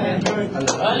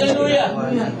 Hallelujah.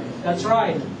 That's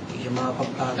right. Hindi siya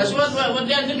makapagtago. That's what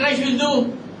the Antichrist will do.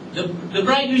 The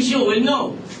bride will show, will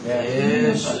know.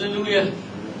 Yes. Hallelujah.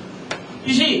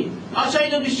 You see,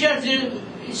 outside of this church,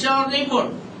 it's our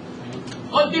neighbor.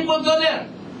 All people go there.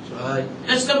 That's right.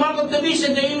 That's the mark of the beast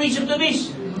and the image of the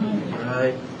beast. That's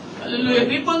right. Hallelujah.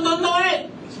 People don't know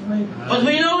it, but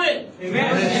we know it.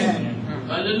 Amen.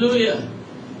 Hallelujah.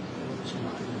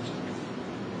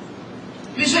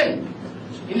 Listen,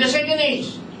 in the second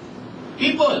age,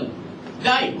 people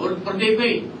die or they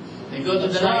pay. They go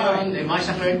to the lion, they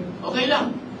massacre. Okay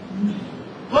lang.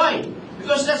 Why?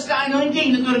 Because that's the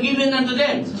anointing that were given unto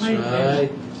them. That's right.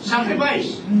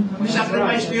 Sacrifice. We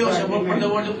sacrifice for you for the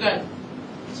word of God.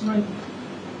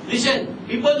 Listen,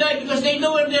 people die because they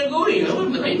know where they're going. Oh,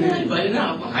 matay na, bali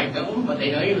na. Kahit ako,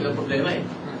 matay na ngayon, walang problema eh.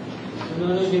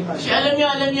 Kasi alam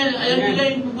nila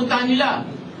yung pupuntahan nila.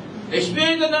 The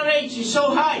spirit of the rage is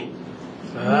so high.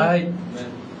 That's right.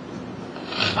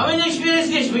 How many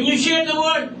experience this? When you share the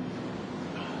word,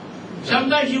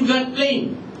 sometimes you got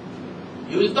plain.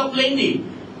 You will talk plainly.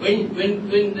 When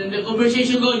the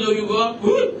conversation goes, you go up,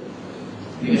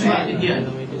 hindi ka sumalit yan.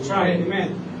 That's right.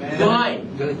 Amen. Why?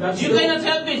 That's You true. cannot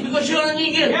help it because you're an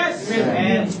eagle. Yes.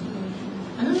 Amen.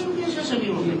 Ano yung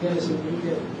sasabihin mo? Yes.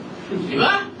 Di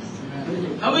ba?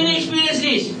 How many experience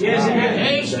this? Yes, amen.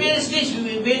 I experience this.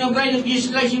 Being a bride of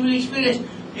Jesus Christ, you will experience.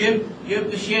 You have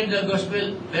to share the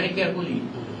gospel very carefully.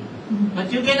 But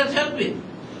you cannot help it.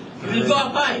 You will go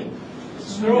up high.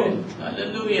 It's true.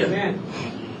 Hallelujah. Amen.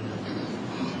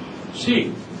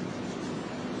 See.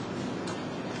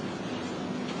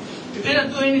 You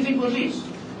cannot do anything for this.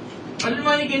 Paano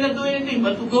cannot do anything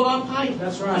but to go up high?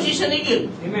 That's right. Kasi sa eagle.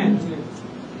 Amen.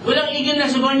 Walang eagle na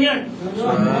sa barnyard.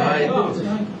 Right.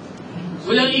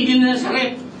 Walang eagle na sa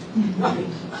rep.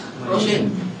 Rosen.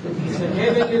 It's a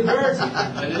heavenly bird.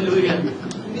 Hallelujah.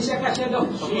 Hindi siya kasya daw.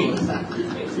 See.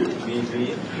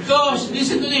 Because,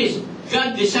 listen to this,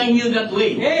 God designed you that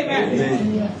way. Amen.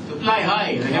 To fly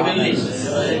high, like heavenlies.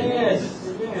 Yes.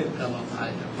 Amen.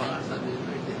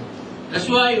 That's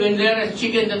why when there is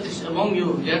chicken that is among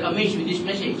you, they're amazed with this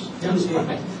message. That's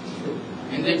right.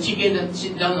 And the chicken that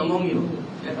sit down among you,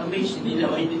 they're amazed, hindi na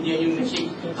maintindihan yung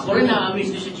message. Ako rin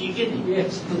na-amazed doon sa chicken eh.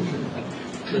 Yes.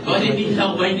 Bakit hindi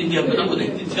nila ako maintindihan? Ba't ako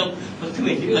naintindihan? Ba't ko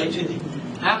maintindihan?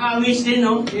 Nakaka-amazed din,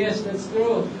 no? Yes, that's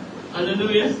true.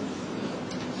 Hallelujah.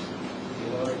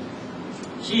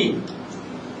 See,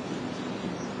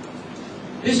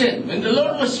 listen, when the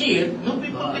Lord was here, no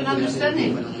people can understand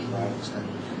it.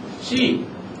 See,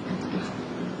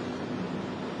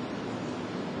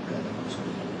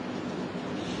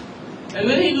 and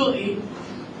when he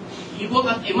woke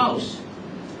at Emmaus,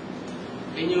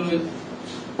 can you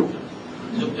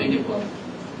look 24?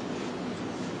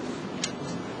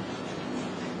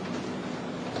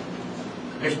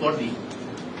 Verse 40.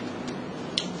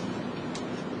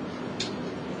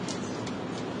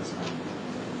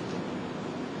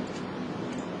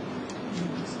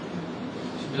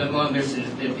 Bilang mga verse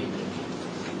 30.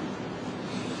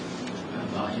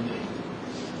 Baka ito eh.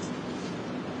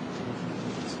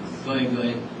 Go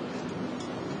ahead.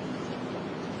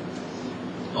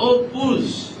 Oh,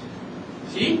 fools!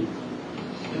 See?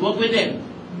 We walk with them.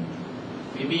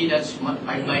 Maybe that's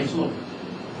my soul.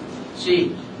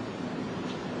 See?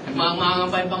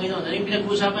 Nagmamahanga pa yung Panginoon. Ano yung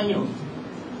pinag-uusapan nyo?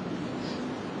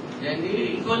 Then,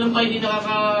 ikaw lang pa hindi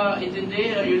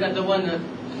nakaka-intindi, or you're not the one that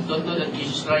don't know that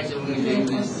Jesus Christ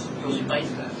is crucified.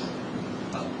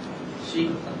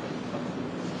 See?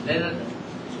 Then,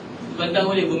 bandang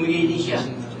huli, bumigay din siya.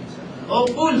 Oh,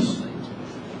 fools!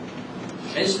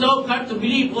 And slow of heart to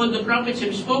believe all the prophets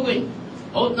have spoken.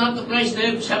 Ought not to Christ to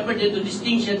have suffered into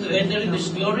distinction to enter into His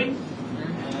glory?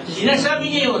 Sinasabi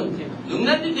niya yun. Nung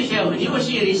nandito siya, when he was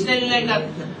here, he's telling like that.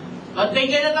 But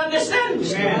they cannot understand.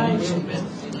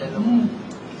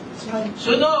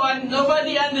 So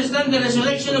nobody understands the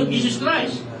resurrection of Jesus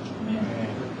Christ.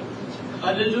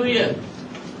 Hallelujah.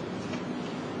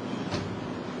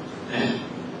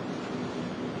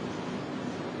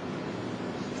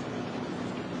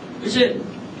 Listen.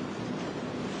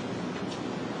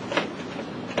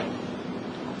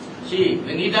 See,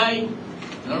 when he died,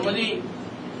 normally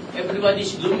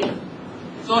everybody's gloomy.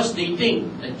 Because they think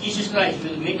that Jesus Christ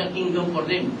will make a kingdom for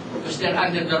them. Because they're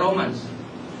under the Romans.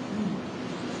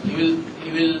 He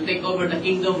will take over the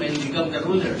kingdom and become the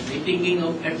ruler. They're thinking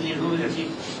of earthly rulership.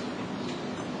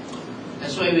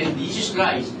 That's why when Jesus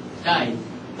Christ died,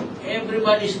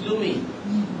 everybody's gloomy.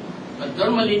 But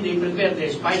normally they prepare their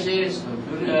spices,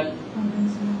 Burial.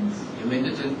 They went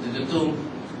to the tomb.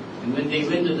 And when they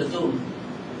went to the tomb,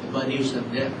 the body was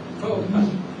not there. Oh.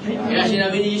 Kaya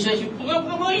sinabi ni Jesus,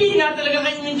 mahihina talaga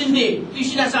kayong intindi. Ito yung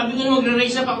sinasabi ko na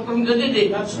magre-raise up ako from the dead eh.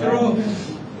 That's true.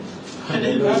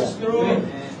 That's true.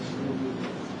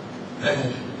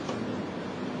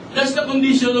 That's the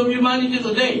condition of humanity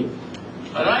today.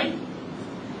 Alright?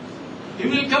 He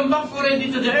will come back already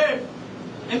to the earth.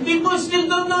 And people still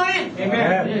don't know it.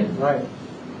 Amen. Right.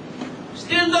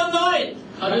 Still don't know it.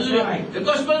 Hallelujah. That's right. The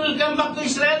gospel will come back to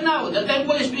Israel now. The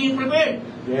temple is being prepared.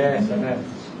 Yes, amen.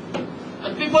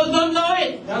 But people don't know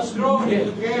it. That's true. They're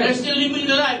Yes. still living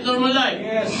the life, normal life.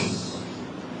 Yes.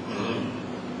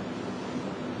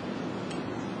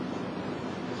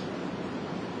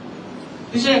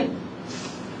 Listen.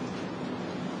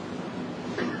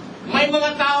 May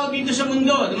mga tao dito sa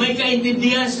mundo na may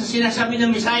kaintindihan sa sinasabi ng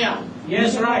Messiah.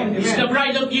 Yes, right. It's the Amen.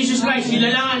 bride of Jesus Christ.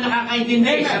 Sila lang ang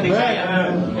nakakaintindi sa Messiah.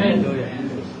 Hallelujah.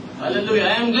 Hallelujah.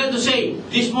 I am glad to say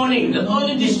this morning that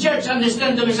only this church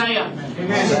understands the Messiah.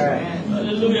 Amen.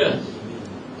 Hallelujah.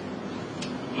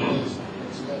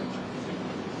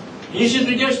 You should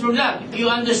rejoice from that. If you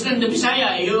understand the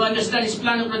Messiah, you understand His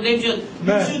plan of redemption, you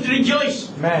Amen. should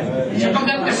rejoice. Amen.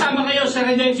 Sapagkat kasama kayo sa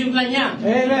redemption plan niya.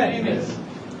 Amen.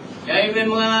 Kaya may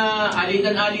mga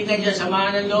alitan-alitan dyan,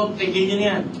 samahan ng loob, tigil nyo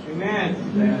yan. Amen.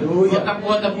 Hallelujah.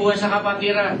 Tapuan sa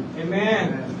kapatiran.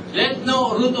 Amen. Let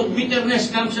no root of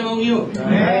bitterness comes among you.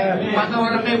 Amen.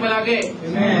 Patawaran kayo palagi.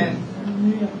 Amen.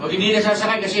 Huwag hindi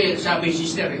nasasakay kasi sabi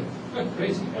sister eh.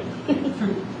 Praise God.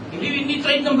 Hindi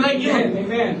trade ng bride yun.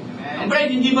 Amen. Ang bride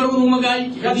hindi marunong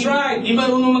magalit. That's right. Hindi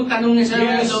marunong magtanong na sa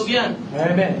Yes. loob yan.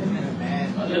 Amen.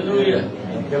 Hallelujah.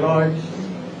 Thank you, Lord.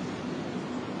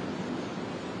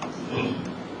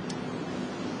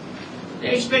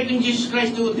 They're expecting Jesus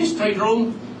Christ to destroy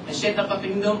Rome and set up a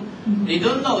kingdom. They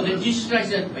don't know that Jesus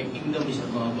Christ said, my kingdom is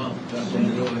above.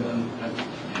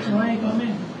 Right,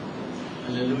 amen.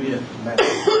 Hallelujah. Amen.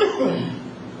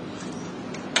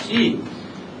 See,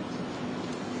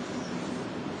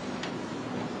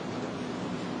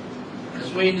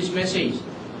 that's why in this message,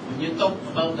 when you talk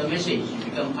about the message, you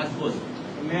become hurtful.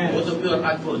 Amen. Both of you are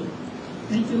hurtful.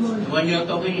 Thank you, Lord. When you are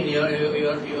talking, you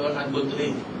are hurtful to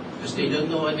him. Because they don't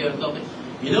know what they are talking.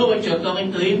 You know what you are talking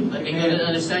to him, but they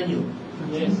cannot understand you.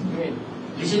 Yes. Amen.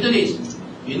 Listen to this.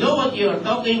 You know what you are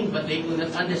talking, but they do not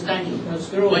understand you.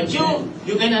 That's true. But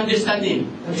you can understand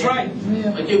him. That's right.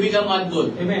 But you become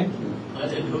hurtful. Amen.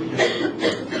 Hallelujah.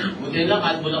 Buti lang,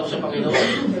 hurtful ako sa Panginoon.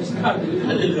 Praise God.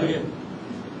 Hallelujah.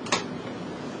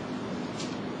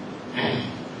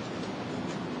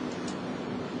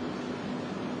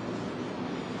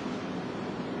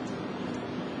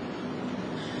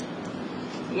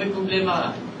 Kung may problema ka,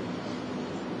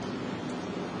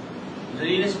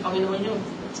 dali na sa Panginoon yun.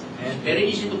 Very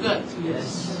easy to God.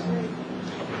 Yes.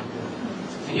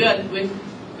 And yet, when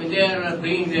they are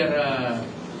bringing their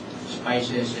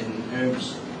spices and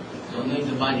herbs to anoint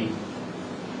the body,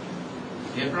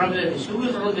 their problem is, who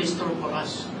will roll the stone for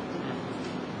us?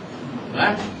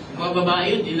 Diba? Mga babae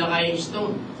yun, di na kaya yung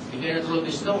stone. They cannot roll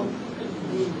the stone.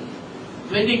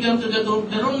 When they come to the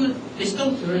stone, the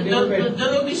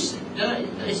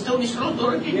stone is rolled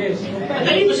already. Yes.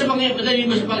 Madali ba sa Panginoon? Madali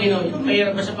ba sa Panginoon? Yung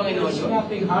mahirap ba sa Panginoon? It's Yun?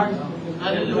 nothing hard.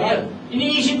 Hallelujah.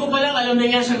 Iniisip ko pa lang, alam na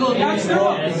niya ang sagot. That's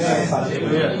true.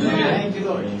 Hallelujah. Thank you,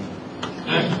 Lord.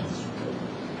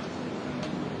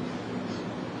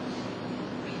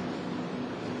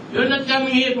 You're not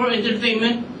coming here for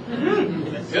entertainment.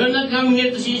 You're not coming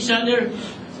here to see each other.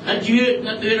 Not to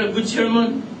hear a good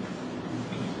sermon.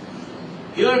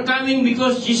 You are coming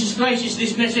because Jesus Christ is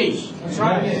this message. That's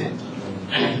right.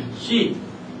 See.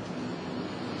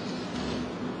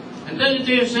 And tell it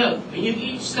to yourself, when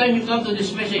each time you come to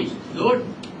this message, Lord,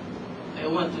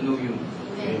 I want to know you.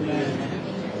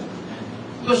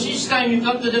 Because each time you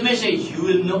come to the message, you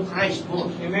will know Christ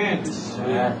more. Amen.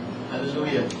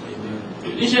 Hallelujah.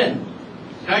 Listen,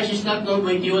 Christ is not known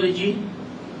by theology.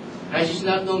 Christ is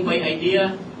not known by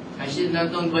idea. Christ is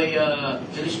not known by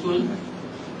Jewish school.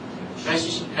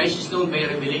 Christ is known by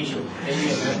revelation.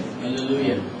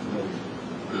 Hallelujah.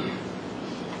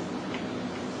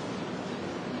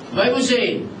 The Bible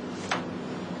says,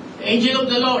 the angel of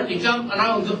the Lord encamp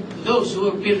around those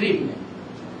who fear Him.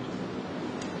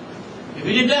 You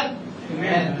believe that?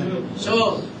 Amen.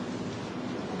 So,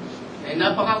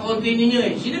 napaka-konti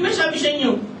ninyo eh. Sino may sabi sa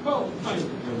inyo? Oh,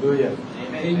 Hallelujah.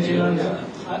 angel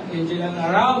and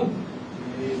around.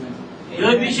 You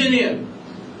have vision here.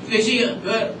 You can see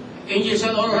angels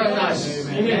are all around us.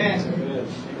 Amen.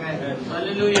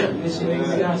 Hallelujah. Listening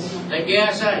to us. Like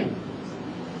Gehazi.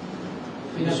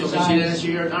 So sila na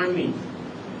siya army.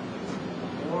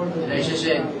 Elisha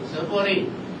said, don't worry.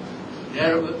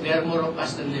 They are more of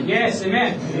us than them. Yes,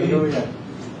 amen. Hallelujah.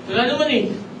 Wala naman eh.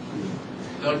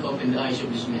 Lord, open the eyes of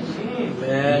this man.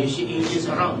 You see angels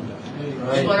around.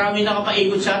 Mas marami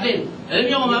nakapaikot sa atin. Alam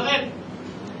niyo kung bakit?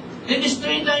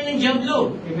 Destroy tayo ng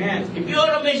Diablo. Amen. If you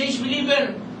are a message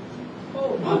believer,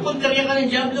 magpagkarya ka ng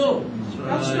Diablo.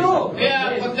 That's true.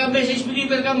 Kaya pagka message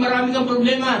believer ka, marami kang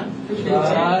problema.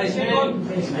 Second.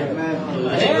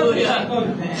 Hallelujah.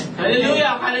 Hallelujah.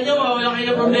 Akala nyo mawawala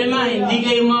kayo ng problema. Hindi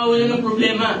kayo mawawala ng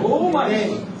problema. Oh my.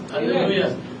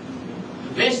 Hallelujah.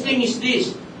 The best thing is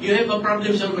this. You have a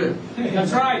problem solver.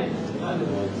 That's right.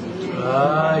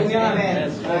 Right.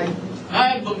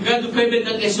 Ay, God of heaven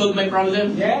that has solved my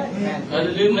problem. Yeah.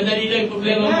 Hallelujah. Madali lang yung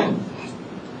problema mo.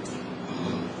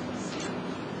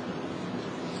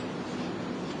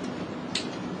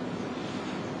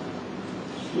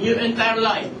 In your entire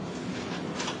life,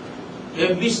 you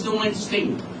have missed too much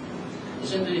thing.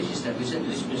 Listen to this, sister. Listen to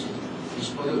this message.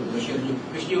 It's for you.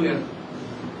 Where's new here?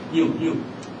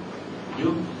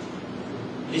 You.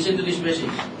 Listen to this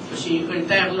message. Because in your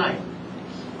entire life,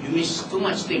 you miss too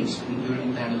much things in your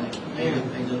entire life. I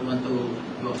don't want to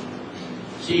go.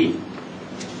 See,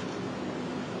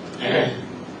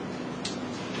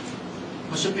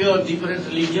 most of you have different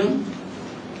religion.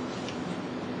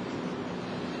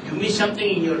 You miss something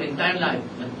in your entire life,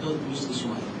 but don't miss this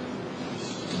one.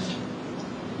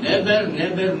 Never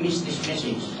miss this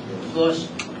message.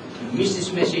 Because if you miss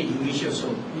this message, you miss your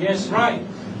soul. Yes, right.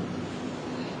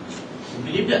 You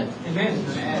believe that? Amen.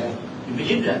 You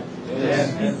believe that?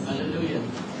 Yes. Hallelujah.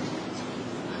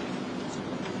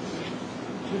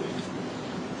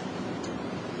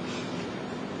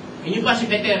 When you pass a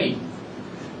cemetery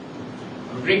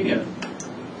or graveyard,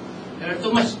 there are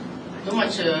too much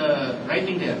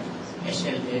writing there.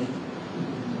 SLN,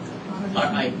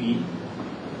 RIP,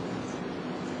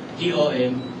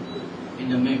 DOM, in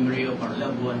the memory of our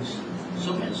loved ones.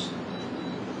 So much.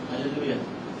 Hallelujah.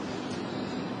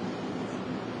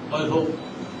 All hope,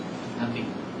 nothing.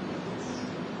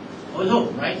 All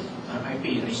hope, right?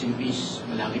 RIP, rest in peace,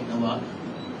 malangit nawa.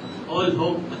 All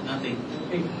hope, but nothing.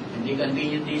 And they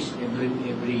continue this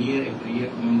every year,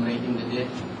 commemorating the death.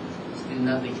 Still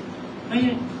nothing.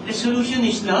 Ay, the solution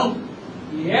is now.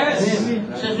 Yes.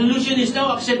 The solution is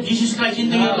now, accept Jesus Christ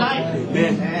into your life.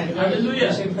 Amen. Hallelujah.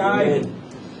 Same time.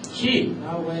 See,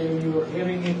 Now when you're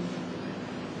hearing it,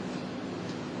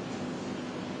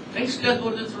 thanks God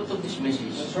for the truth of this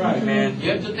message. that's right. Amen.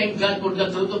 You have to thank God for the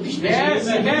truth of this Yes,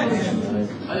 message. amen.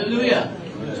 Hallelujah.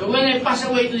 So when I pass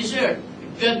away to this earth,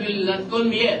 if God will not call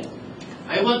me yet,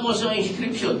 I want also an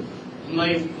inscription in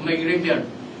my graveyard.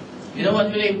 You know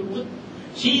what will I put?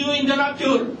 See you in the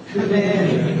rapture.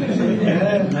 Amen.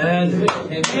 Amen.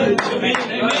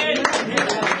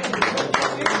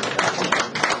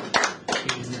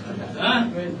 Huh?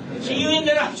 See you in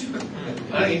the rapture.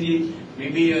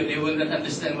 Maybe they will not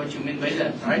understand what you mean by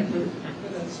that, right?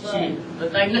 See,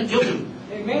 but I'm not joking.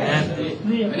 Amen.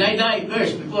 When I die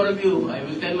first, before of you, I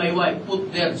will tell my wife,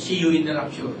 put there, see you in the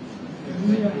rapture.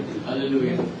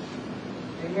 Hallelujah.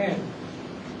 Amen.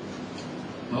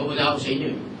 Mauna ako sa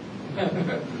inyo.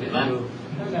 Diba?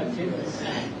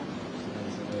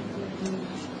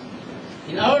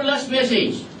 In our last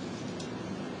message,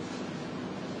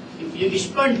 if you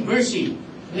spurn mercy,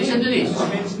 listen to this.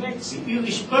 Amen. Next. If you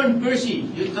spurn mercy,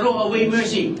 you throw away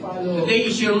mercy. Today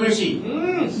is your mercy.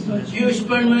 If you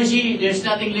spurn mercy, there's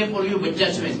nothing left for you but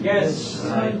judgment. Yes.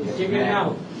 Take it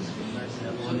now.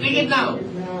 So take it now. Take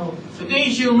it now.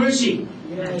 Today is your mercy.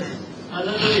 Yes.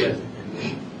 Hallelujah.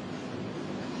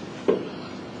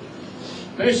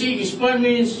 Mercy, spurn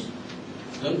means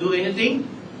don't do anything.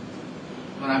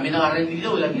 Marami nakarinig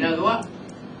dito, walang ginagawa.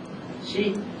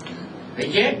 See?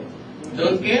 Reject.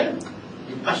 Don't care.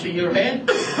 It pass in your head.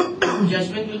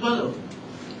 Judgment will follow.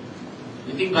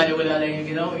 You think bali wala lang yung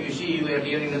ginawa? You see, you are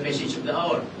hearing the message of the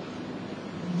hour.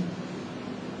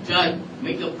 God,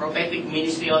 make a prophetic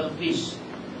ministry out of this.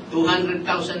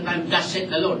 200,000 times, thus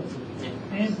said the Lord.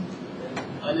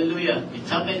 Hallelujah. It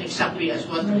happened exactly as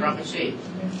what the prophet said.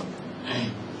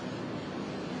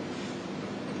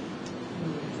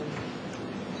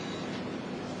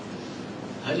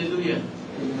 Hallelujah.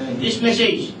 This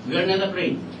message, we are not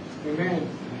afraid. Amen.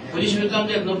 Police will come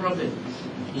there, no problem.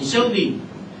 In Saudi,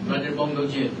 Brother Bongo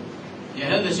jail, they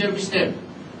held a service there.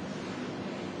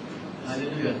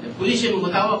 Hallelujah. The police in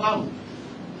Mutawa come.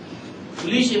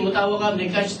 Police in Mutawa come, they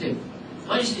catch them.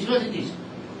 What is this? What is this?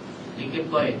 They keep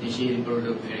quiet. They say,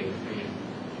 brother, prayer.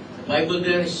 The Bible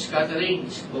there is scattering,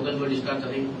 spoken word is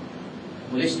scattering.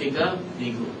 Police, they come,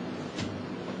 they go.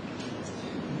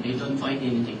 They don't find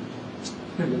anything.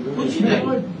 Who did that?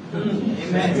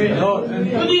 Amen. Lord.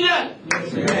 Who did that?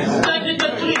 God did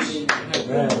that to us.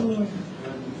 Amen.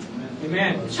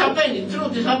 Amen. It's happened. It's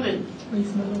true. It's happened.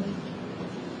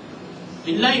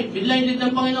 Binlinded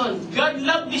ng Panginoon. God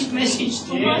loved this message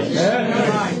too much.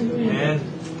 Amen.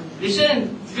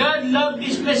 Listen, God loved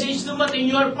this message too much and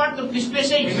you are part of this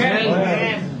message.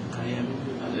 Amen.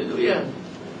 Hallelujah.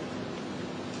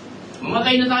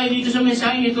 Mamatay na tayo dito sa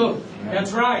mensahe ito.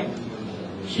 That's right.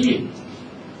 See?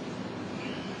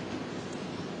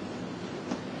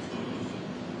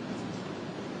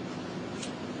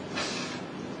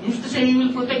 Used to say we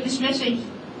will protect this message.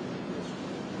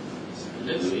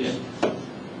 Hallelujah.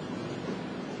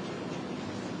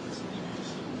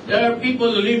 There are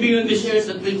people living on this earth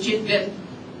that will cheat death.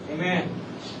 Amen.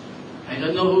 I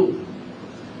don't know who.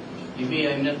 Maybe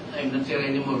I'm not here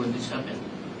anymore when this happened.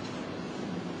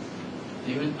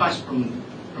 They will pass from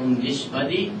this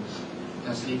body,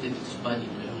 translated to this body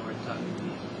to immortal.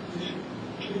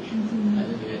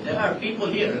 Hallelujah. There are people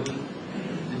here who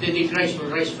the dead in Christ will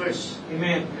rise first.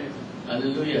 Amen.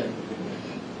 Hallelujah.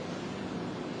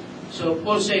 So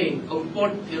Paul say,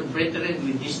 comfort your brethren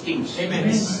with these things. Amen.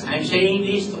 I'm saying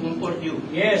this to comfort you.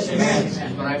 Yes. Amen.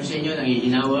 Marami sa inyo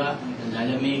nangihinawa,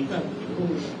 nalalamig,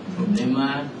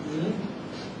 problema.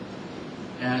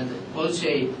 And Paul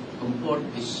say, comfort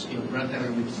this your brother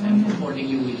with I'm comforting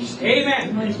you with these things.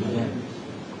 Amen.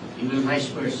 He will rise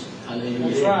first. Hallelujah.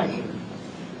 That's right.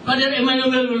 Father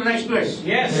Emmanuel will rise first.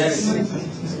 Yes.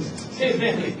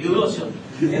 Amen. You also.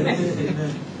 Amen.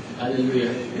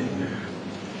 Hallelujah.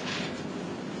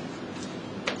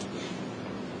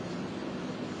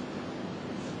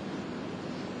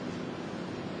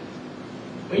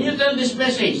 When you tell this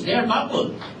message, they are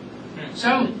baffled.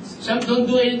 Some don't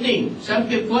do anything.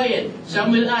 Some keep quiet.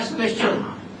 Some will ask questions.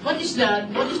 What is that?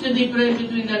 What is the difference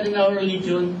between that and our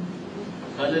religion?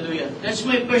 Hallelujah. That's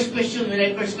my first question when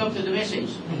I first come to the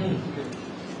message.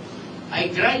 I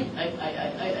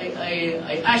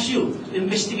ask you to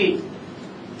investigate.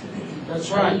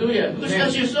 That's right. Hallelujah. Because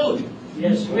that's your soul.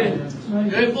 Yes. Amen.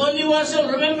 You have only one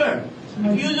soul. Remember,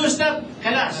 if you lose that,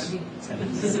 kalas.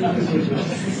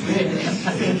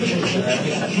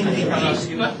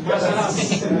 Diba?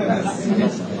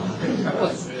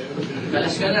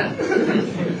 Kalas ka na.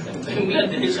 I'm glad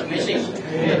there is a message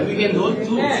we can hold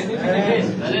to.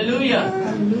 Hallelujah.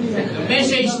 The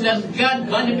message that God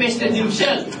manifested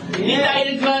Himself. Hindi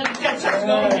tayo nag-catch up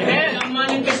ko. Amen. Ang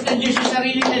manifested Diyos sa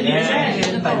sarili na Diyos.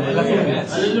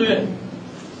 Hallelujah.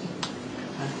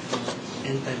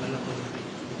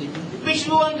 It makes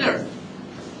me wonder.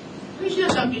 Ano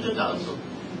sinasabi ito taon to?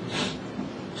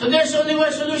 So there's only one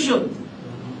solution.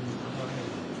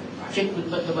 Check with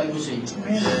what the Bible says.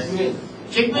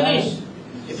 Check with this.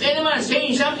 If any man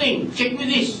saying something, check with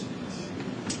this.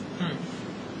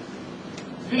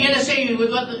 If you cannot say with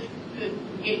what,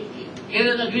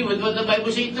 cannot agree with what the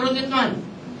Bible says, throw that man.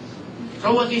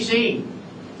 Throw what he's saying.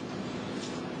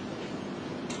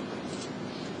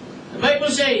 The Bible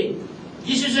says,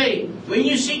 Jesus say, when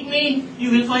you seek me,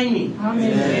 you will find me.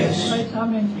 Amen. Yes. Right,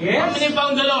 amen. How many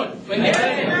found the Lord? When they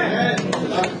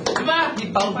Diba?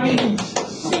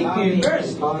 Seek Him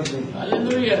first.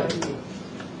 Hallelujah.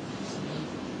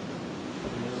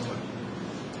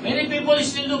 Many people is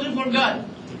still looking for God.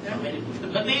 There are many people,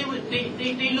 but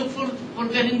they look for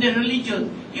God in their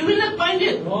religion. You will not find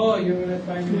it. No, you will not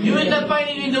find it. You will not find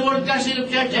it in the World Council of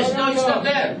Churches. No, it's not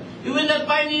there. You will not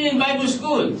find it in Bible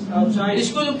school. Outside. The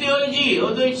school of theology,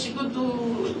 although it's good to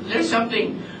learn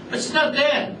something, but it's not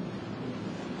there.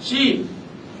 See,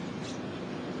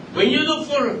 when you look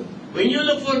for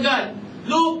God,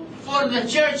 look for the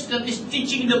church that is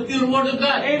teaching the pure word of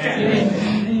God.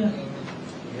 Amen.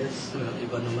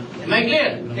 Am I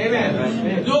clear?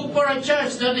 Amen. Look for a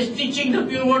church that is teaching the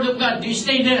pure word of God. You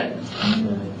stay there.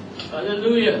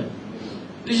 Hallelujah.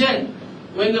 Listen,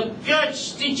 when the church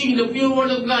is teaching the pure word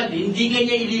of God, hindi ka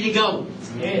niya ililigaw.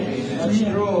 Yes, that's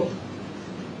true.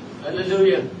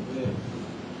 Hallelujah.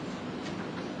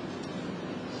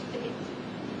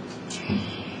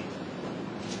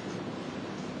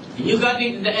 And you got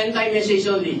it in the end time message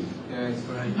only. Yes.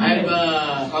 I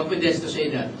have confidence to say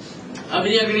that. How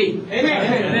many agree?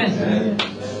 Amen.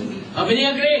 How many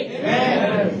agree?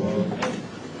 Amen.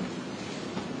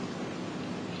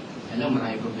 Alam,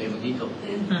 maraming problema dito.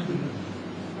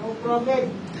 No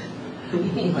problem.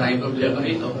 Maraming problema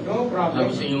dito. No problem.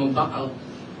 Sabi sa inyo mag-back out.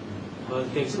 Well,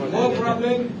 thanks for No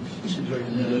problem.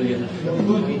 Hallelujah.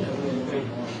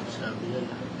 Sabi na.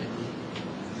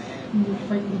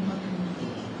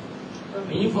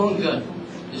 When you found God,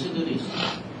 listen to this.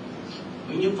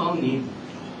 When you found Him,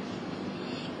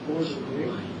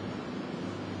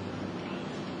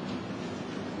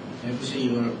 Sabi ko sa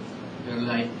iyo, your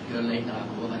light,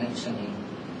 nakakuha ka ng isang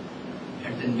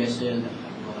earthen vessel,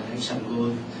 nakakuha ka ng isang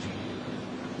gold.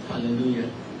 Hallelujah.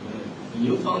 When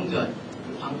you found God,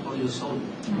 you anchor your soul.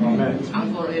 Amen.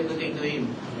 Anchor everything to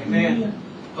Him. Amen.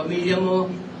 Pamilya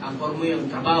mo, anchor mo yung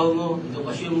trabaho mo,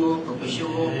 edukasyon mo, profesyon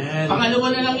mo. Amen. Pangalawa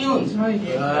na lang yun. That's right.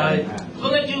 Right.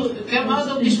 So that you come out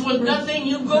of this world nothing,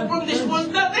 you go from this world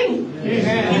nothing.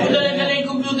 Hindi mo dala-dala yung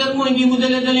computer mo, hindi mo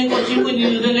dala-dala yung kotse mo, hindi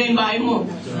mo dala yung bahay mo.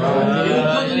 You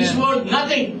go to this world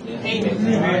nothing. Amen.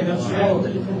 Amen. That's true.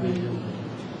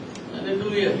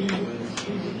 Hallelujah.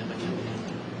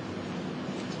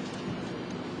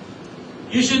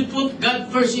 You should put God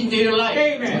first into your life.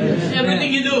 Amen. In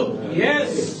everything you do.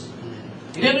 Yes.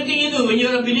 In everything you do, when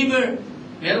you're a believer,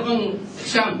 meron kang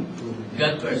exam.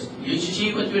 God first. You should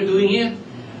see what we're doing here.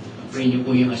 Pray niyo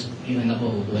po yung anak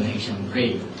ko, kuha na exam.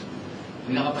 Pray.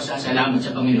 Kung nakapasa, salamat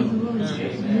sa Panginoon.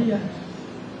 Hallelujah.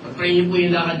 Pag-pray niyo po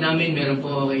yung lakad namin, meron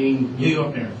po kayong New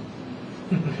Yorker.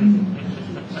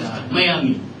 Sa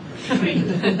Miami. Pray.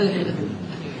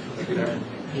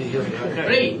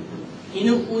 Pray.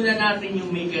 Inuuna natin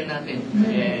yung maker natin.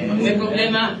 Pag may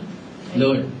problema,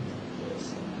 Lord,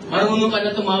 marunong ka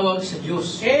na tumawag sa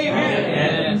Diyos.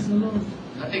 Amen. Praise the Lord.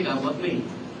 Natin ka, what way?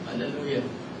 Hallelujah.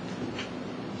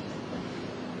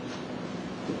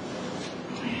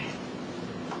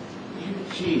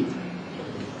 She.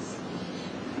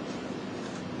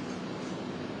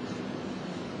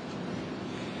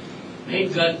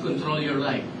 Make God control your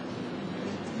life.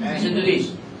 Listen to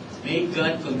this. Make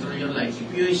God control your life.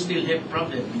 If you still have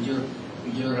problem with your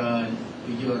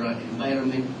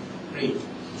environment, pray.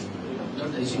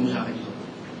 Lord, alisin mo sa akin ito.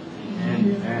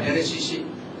 There is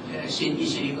sin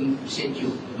easily beset you.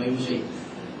 The Bible says,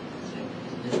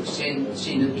 sin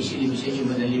that easily beset you,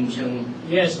 madali mo siyang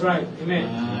Yes, right. Amen.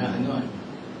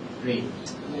 pray.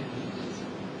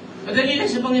 Madali lang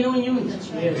sa Panginoon yun.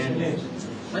 Yes. Amen.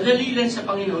 Madali lang sa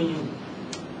Panginoon yun.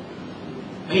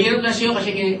 Mahirap na sa'yo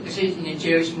kasi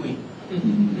ni-cherish mo eh.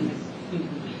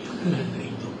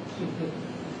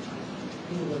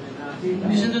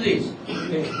 Listen to this.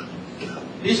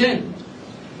 Listen.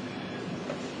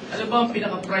 Ano ba ang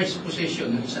pinaka-price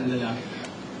possession ng isang lalaki?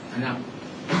 Anak.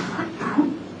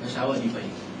 Asawa, di ba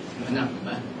yun? Yung anak, di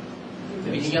ba?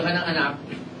 Binigyan ka ng anak,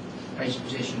 price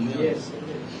possession mo yun. Yes.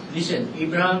 Listen,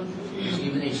 Abraham was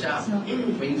given Isaac.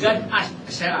 When God asked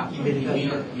Isaac, give me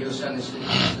your son as the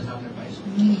sacrifice.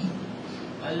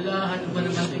 Allah, ano ba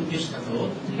naman itong Diyos na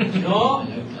to? No.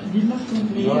 Did not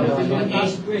complete.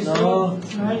 Ask question. No.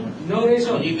 That's right. No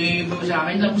reason. Hindi bigay mo sa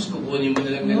akin, tapos kukunin mo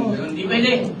na lang ganun. Ganun. Hindi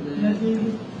pwede.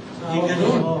 Hindi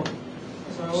ganun.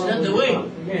 It's not the way.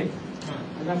 Amen.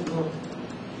 Alam ko.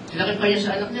 Sinakit pa niya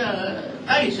sa anak niya,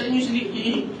 ay, saan yung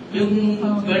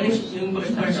burning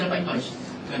sacrifice?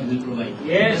 God will provide.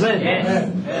 Yes.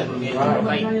 Amen. Yes. God will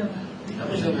provide.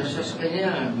 Tapos nasa sa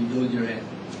kanya, withhold your hand.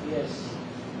 Yes.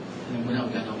 Alam mo na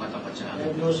kung gano'ng katapat sa akin.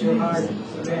 God knows your heart.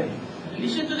 Amen.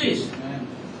 Listen to this.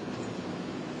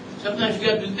 Sometimes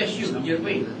God will test you with your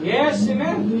faith. Yes.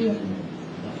 Amen. Hallelujah.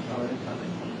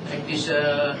 Like this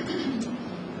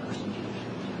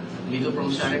widow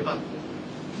from Sarepta.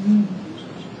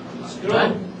 True.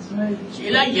 Right? That's right.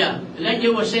 Si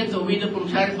Elijah was sent to a widow from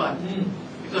Sarepta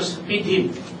because feed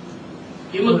him.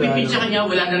 Yung magpipid sa kanya,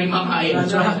 wala na rin makain.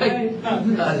 That's right.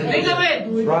 Take the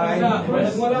bread. Right.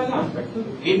 Wala na.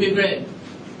 Give me bread.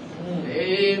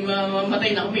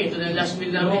 Mamatay na kami. Ito na last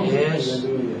meal namin. Yes.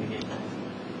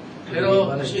 Pero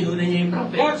sinuna niya yung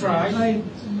prophet. That's right. Right.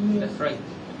 That's right.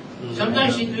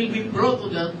 Sometimes it will be brought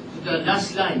to the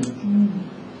last line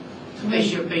to test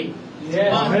your faith.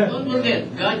 Yes. But don't forget,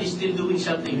 God is still doing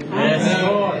something. Yes.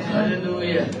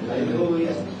 Hallelujah.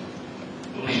 Hallelujah.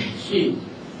 See,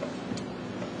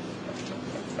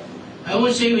 I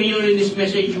won't say when you're in this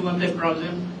message you won't have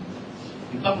problem.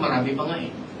 In fact, marami pa nga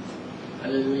eh.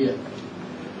 Hallelujah.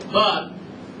 But,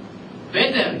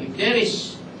 better, if there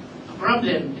is a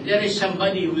problem, if there is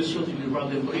somebody who will solve the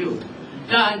problem for you,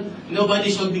 then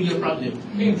nobody solving your problem.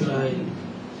 Right.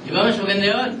 Di ba mas maganda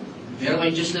yun? Meron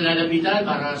kayong Diyos na lalapitan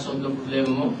para solve ang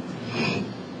problema mo.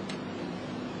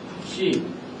 See,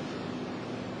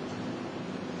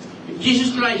 if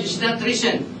Jesus Christ is not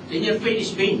risen, then your faith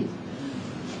is vain.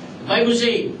 The Bible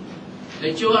says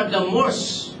that you are the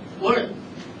most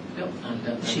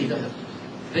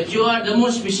that you are the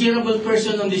most miserable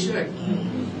person on this earth.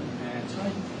 That's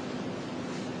right.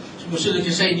 Sumusunod ka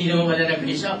sa hindi naman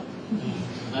mananaglisap.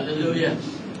 Hallelujah.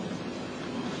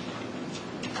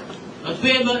 But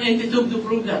we have an antidote to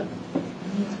prove that.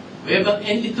 We have an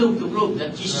antidote to prove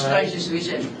that Jesus Christ is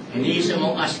risen and He is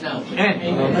among us now.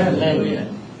 Amen. Hallelujah.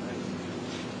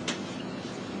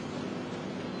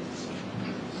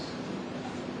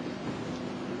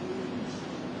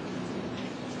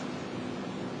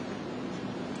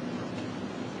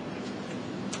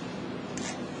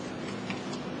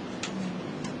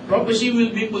 Prophecy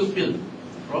will be fulfilled.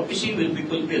 Prophecy will be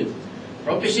fulfilled.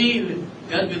 Prophecy,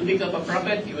 God will pick up a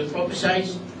prophet, he will prophesy,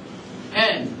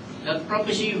 and that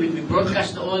prophecy will be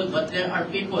broadcast to all, but there are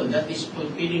people that is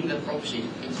fulfilling that prophecy.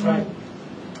 That's right.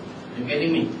 You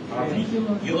getting me? Thank you,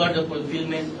 Lord. You are the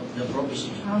fulfillment of the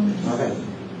prophecy. Amen.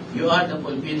 You are the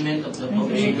fulfillment of the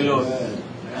prophecy. Thank you, Lord.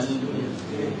 Hallelujah.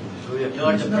 Hallelujah. You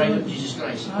are the bride of Jesus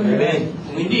Christ. Amen.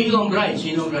 Kung hindi ikaw ang bride,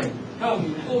 sino ang bride?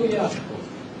 Hallelujah.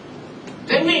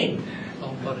 Tell me.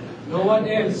 No one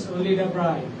else, only the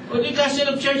bride. Or the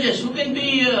council of churches, who can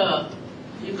be,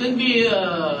 you can be,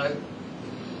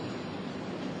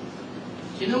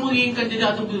 sino magiging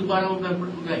kandidato para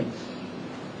mag-bride?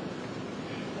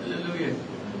 Hallelujah.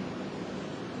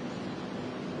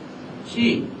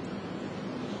 See,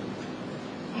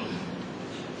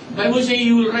 Bible says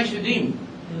you will rise with him.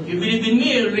 You believe in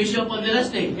me, I will raise you up on the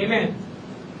last day. Amen.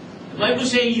 The Bible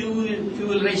says you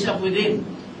will rise up with him.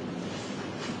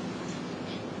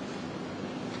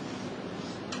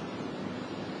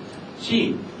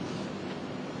 See,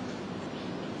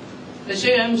 let's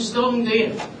say I'm strong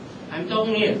there. I'm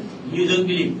talking here. You don't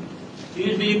believe.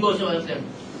 You will believe also out there.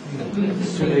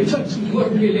 You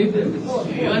won't believe them before.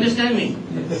 You understand me?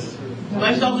 If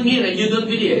I'm talking here and you don't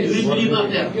believe, you will believe up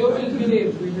there. You will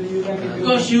believe. You will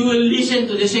Because you will listen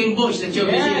to the same voice that you're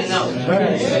listening now.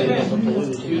 Amen. It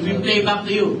will be played back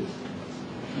to you.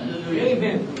 Hallelujah.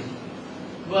 Amen.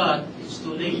 But it's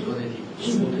too late already.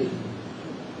 It's too late.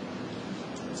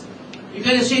 You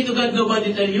cannot say to God,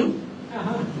 nobody tell you.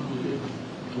 Uh-huh.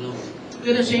 No. You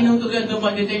cannot say no to God,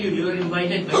 nobody tell you. You are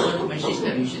invited by one of my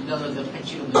sister. You should download the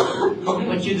preaching of God.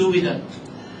 What you do with that?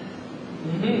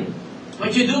 Mm-hmm.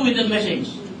 What you do with that message?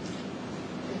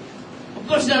 Of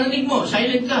course, narinig mo,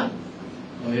 silent ka.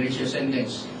 Oh, here is your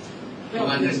sentence.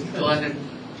 200.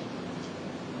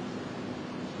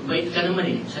 Bait ka naman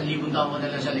eh. 1,000 taon ka na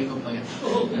lang sa likod pa yan.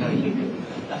 Oh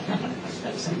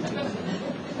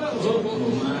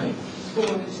my.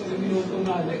 Sa minutong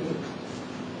natin.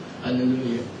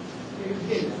 Hallelujah.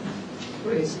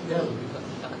 Praise God.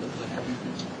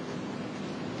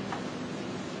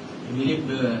 You believe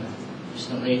is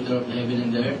the creator of the heaven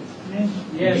and the earth? Amen.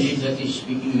 You Yes. believe that He's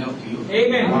speaking now to you?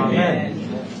 Amen. Amen.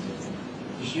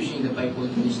 He's using the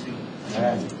fivefold ministry.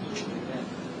 The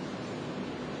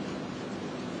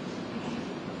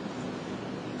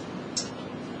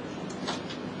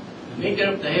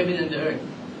maker of the heaven and the earth,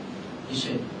 He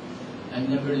said,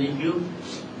 I'll never leave you,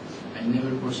 I'll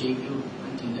never forsake you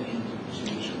until the end of the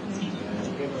salvation.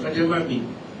 Brother Marvin,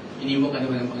 iniwan ka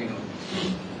naman ng Panginoon.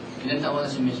 Ilan taon na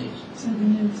sa message?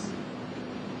 7 years.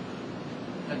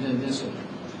 Brother Nelson,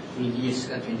 20 years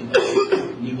ka,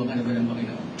 25. Iniwan ka naman ng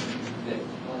Panginoon.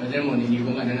 Brother mo,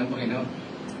 iniwan ka na ng Panginoon.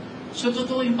 So,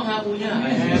 totoo yung pangako niya.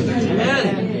 Amen.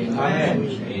 Amen.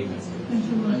 Thank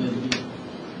you, Lord. Hallelujah.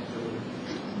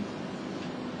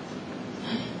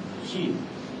 See,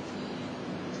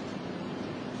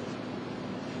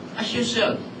 ask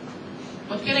yourself,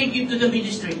 what can I give to the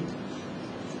ministry?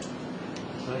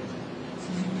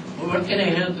 Or what can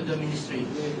I help to the ministry?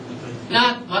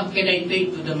 Not what can I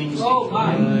take to the ministry. Oh,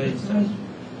 my. Right.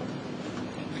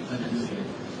 Hallelujah.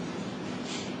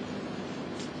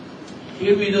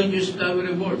 Here we don't use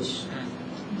flowery words.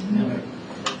 Never.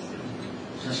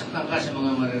 Sasaktan ka sa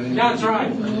mga maririnig. That's right.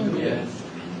 Hallelujah.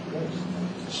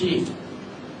 See,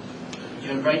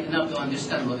 you're bright enough to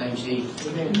understand what I'm saying.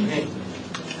 Amen.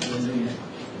 Hallelujah.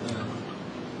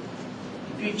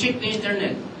 If you check the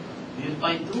internet, you'll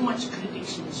find too much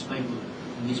critics in this Bible,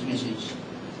 in this message.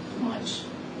 Too much.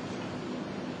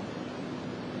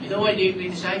 You know why they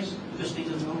criticize? Because they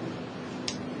don't know.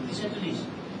 Listen to this.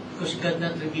 Because God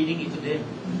not revealing it to them.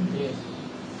 Yes.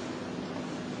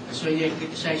 That's why they're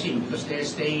criticizing, because they're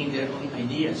staying in their own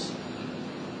ideas.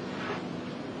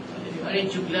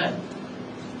 Aren't you glad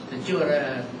that you are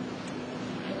a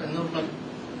normal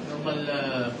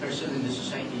person in the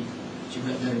society? That you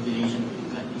got the revelation of who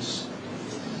God is.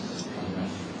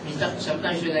 In fact,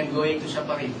 sometimes when I'm going to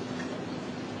Sapari,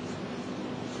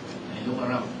 I look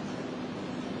around.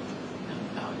 Ang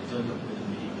tao dito, look with the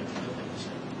believer. Look at this.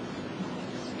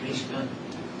 Praise God.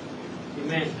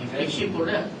 Amen. I praise Him for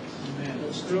that.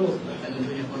 That's true.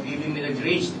 Hallelujah. For giving me the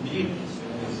grace to believe.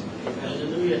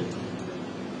 Hallelujah.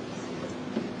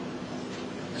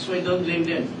 That's why don't blame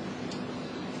them.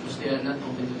 Because they are not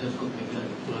open to the truth of God.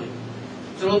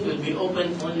 Truth will be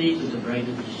open only to the bride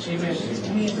of Jesus Amen. Christ.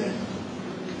 Amen.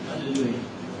 Hallelujah.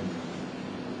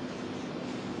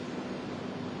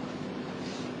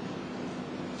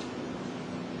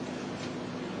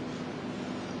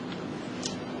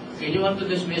 Can you up to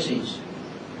this message?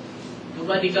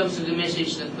 Nobody comes to the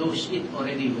message that knows it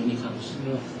already when he comes.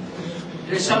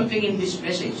 There's something in this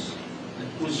message that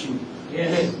pulls you.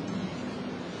 Yes.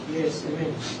 Yes,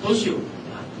 amen. Pulls you.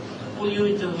 Pull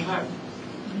you into the heart.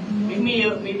 Maybe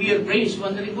your brain is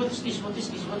wondering, what is this? What is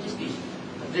this? What is this?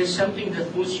 But there's something that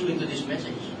pulls you into this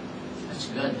message. That's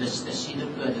God. That's the seed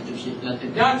of God that you've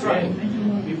planted. That's right. Thank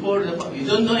you, Lord. Before you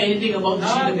don't know anything about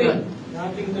the seed of God.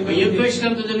 Nothing to do When you with first it.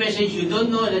 come to the message, you don't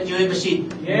know that you have a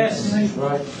seed. Yes.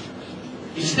 Right.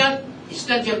 It's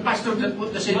not your pastor that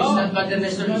put the seed. No. It's not Father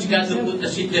Nestor. It's God who put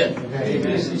the seed there.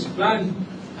 Yes, His plan.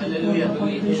 Hallelujah.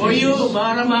 For you,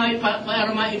 para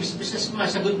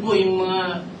masagot mo yung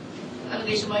mga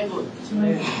nakalagay sa Bible. That's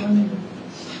right. Amen.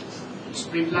 It's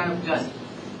the plan of God.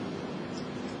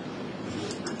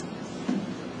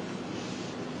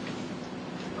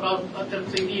 After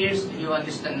 20 years, you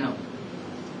understand now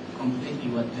completely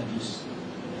what God is.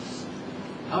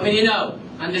 How many now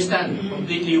understand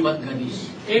completely what God is?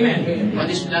 Amen. What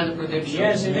is plan of redemption?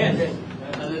 Yes, amen.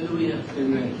 Hallelujah.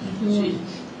 Amen. See,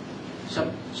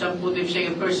 some put in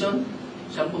second person,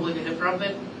 some put in the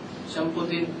prophet, some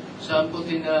put in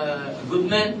a good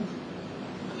man.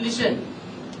 Listen,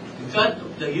 the God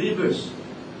of the universe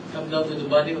come down to the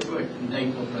body of earth and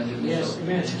died for brother. Yes,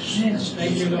 amen. Amen.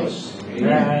 Thank you, Lord.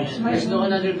 There is no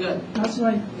another God. That's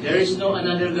right. There is no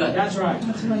another God. That's right.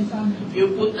 That's right. Amen. If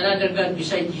you put another God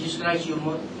beside Jesus Christ, you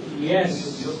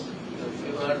Yes.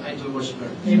 are idol worshiper.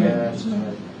 Amen. That's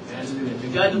right. The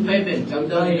God of heaven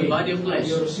come down in the body of flesh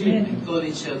Your seed. and call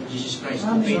itself Jesus Christ.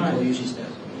 Amen. Paid for you, sister.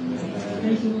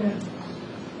 Thank you, Lord.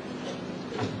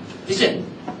 Listen,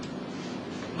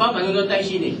 manonood tayo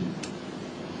sine.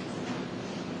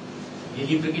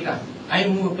 Ilibre kita.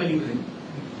 Ayaw mo magpalibre.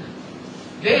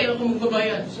 Hindi, ayaw ko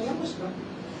magbabayad. Sa labas ka.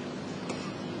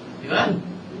 Di ba? Amen.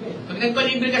 Pag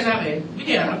nagpalibre ka sa akin,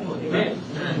 biniyaran ko. Di ba?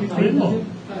 Amen.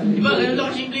 Di ba? Ganun lang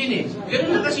kasimple yun eh.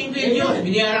 Ganun lang kasimple yun Diyos.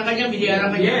 Biniyaran ka niya,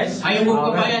 biniyaran ka niya. Yes. Ayaw mo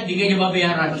magbabayad, di ka niya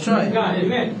babayaran. God,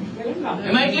 amen. Ganun lang.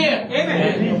 Am I clear?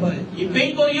 Amen. He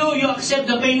paid for you, you accept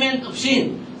the payment of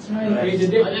sin. That's right. Praise the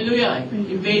dead. Hallelujah.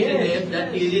 He paid the debt that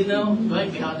you didn't know.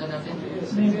 Right? Bihata natin.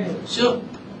 Yes, amen. So,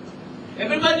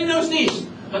 everybody knows this.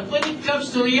 But when it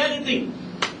comes to reality,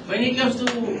 when it comes to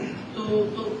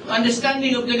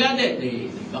understanding of the Godhead, they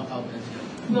back out.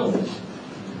 No.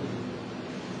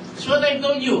 That's what I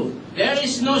told you. There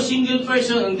is no single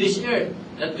person on this earth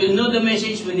that will know the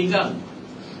message when he comes.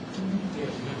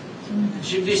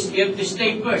 You have to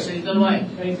stay first a little while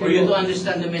for you to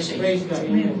understand the message. Praise God.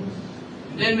 Amen.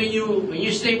 And then when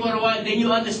you stay for a while, then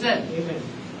you understand. Amen.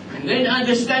 And then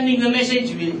understanding the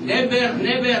message will never,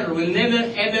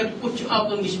 ever put you out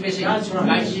on this message. That's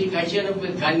right. Kahit siya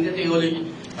galing na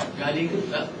theology,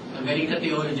 galing na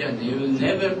theologian, they will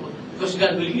never put, because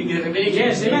God will give you revelation.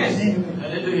 Yes, amen.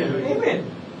 Hallelujah. Amen.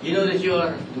 You know that you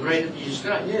are the bride of Jesus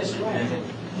Christ. Yes, right.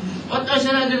 What is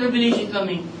another revelation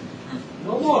coming?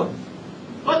 No more.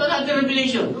 What another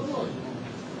revelation? No more.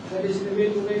 That is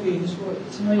revealed already in His Word.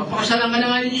 That's right. Papakasalan ka na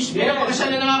nga ni Jesus. Yes.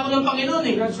 Papakasalan na nga ako ng Panginoon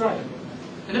eh. That's right.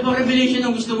 Ano ba revelation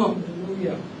ang gusto mo?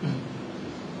 Hallelujah.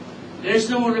 There is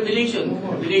no more revelation. No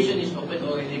more. Revelation is open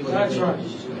already for That's the right.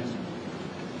 Jesus Christ.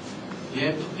 You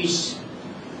have to peace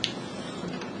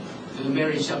to the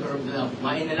marriage supper of the Lamb.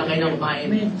 Kumain na lang kayo ng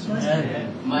kumain. Amen. That's right.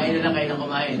 Kumain na lang kayo ng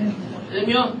kumain. Alam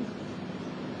nyo,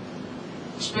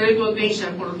 spiritual things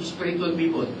are for spiritual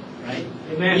people. Right?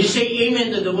 Amen. When you say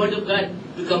amen to the word of God,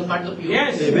 become part of you.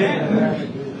 Yes. Amen.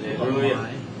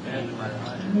 Hallelujah.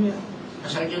 Hallelujah.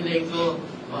 Masakit yung leg ko,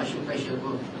 makas yung pressure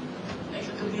ko. Ay,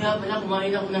 kagabi nga pala,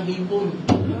 kumain ako ng hipon.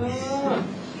 Ah,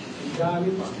 ang dami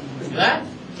pa. Diba?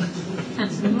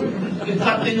 Yung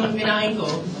parte nung kinain ko,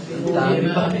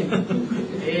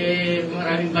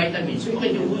 maraming vitamins.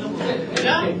 Bakit yung ulo ko?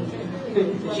 Diba?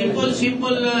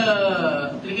 Simple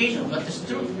application, but it's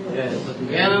true. Yes.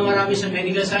 Kaya nga marami sa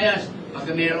medical science,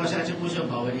 pagka mayroon ka sakit sa puso,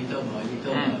 bawal ito, bawal ito,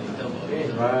 bawal ito, bawal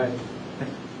ito. Right.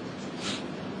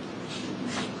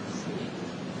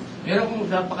 Meron kong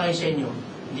magpapakain sa inyo,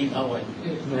 hindi bawal.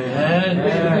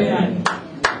 Amen.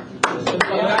 So,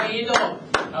 pagkain ito,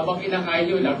 habang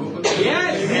kinakain nyo, nagugutom.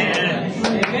 Yes.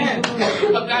 Amen.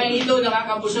 Pagkain ito,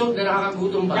 nakakabusog na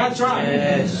nakakagutom pa. That's right.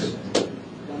 Yes.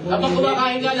 Habang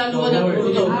kumakain ka, lalo ka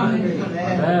nagugutom.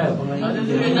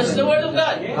 Amen. That's the word of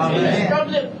God. Amen. That's the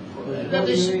problem. That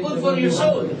is good for your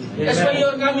soul. That's why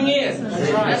you're coming here.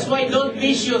 That's why don't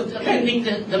miss you attending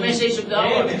the message of the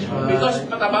hour. Because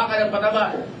pataba ka ng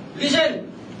pataba. Listen,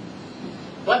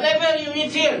 whatever you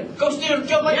eat here goes to your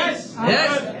chocolate. Yes.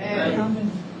 Yes.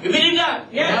 Amen. You believe that?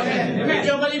 Yes. Your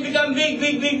chocolate become big.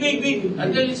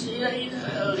 Until it's,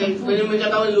 okay, pwede mo yung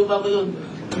katawan, lupa ko doon.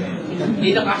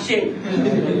 Hindi na kasi.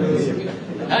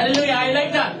 Hallelujah, I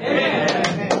like that. Amen.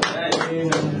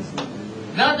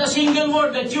 Not a single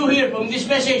word that you hear from this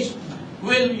message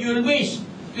will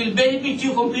benefit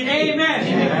you completely.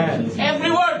 Amen.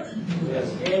 Every word.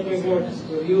 Every word is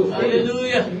for you.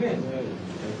 Hallelujah. Amen.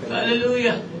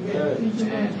 Hallelujah.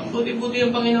 Ang buti-buti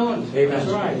ang Panginoon. That's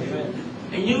right. Amen.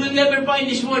 And you will never find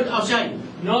this word outside.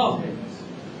 No.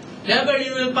 Never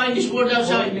you will find this word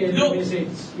outside. Only the Look.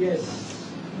 message. Yes.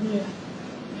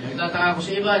 Nagtataka ko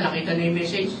sa iba, nakita na yung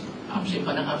message. Absent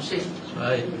pa ng absent.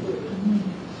 Right.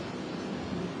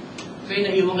 Kaya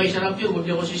naiwan kayo sa rapture, huwag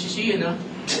niyo ako sisisihin, ha?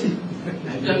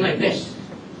 I've done my best.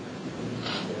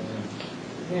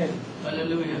 Amen.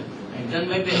 Hallelujah. I've done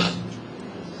my best.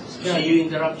 See you in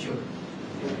the rapture.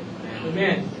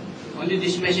 Amen. Only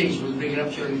this message will bring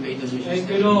rapture and faith of you.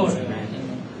 Thank you, Lord.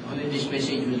 Only this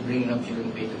message will bring rapture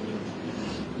and faith of you.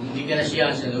 Kung hindi ka na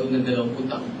siya sa loob ng 20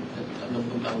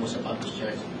 taon mo sa Baptist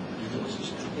Church, dito mo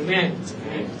siya. Amen.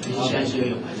 This is siya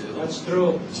siya yung hallelujah. That's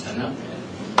true. Stand up.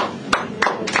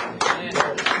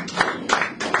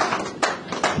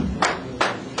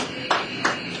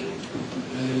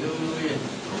 Hallelujah.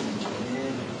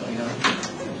 Panginoon.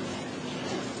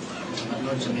 Salamat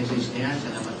Lord sa message niya.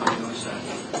 Salamat Panginoon sa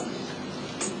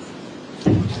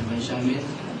sabay sa amin.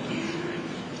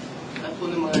 At po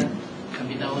ng mga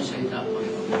kabitawan salita,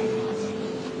 Panginoon.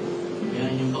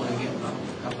 Yan yung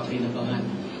kapakinabangan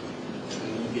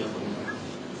ng Nubia, Panginoon.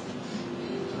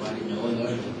 Tawarin niyo, O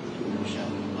Lord, kung mo siya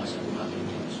mabasa ng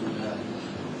aking sulat.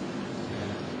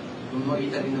 Kung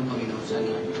makita rin ng Panginoon,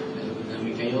 sana nalugod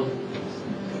namin kayo,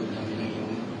 nalugod namin ang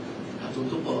iyong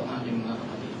natutupo ang aking mga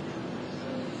kapatid.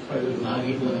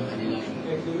 Mahagi po ng kanilang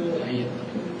kahit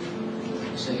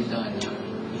salita na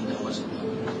hindawas at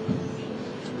mga.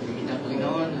 Kita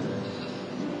Panginoon,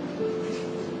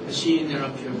 see you in the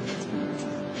rapture.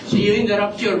 See you in the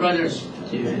rapture, brothers.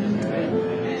 See you in the rapture.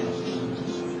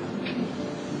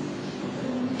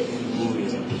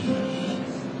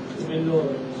 Amen,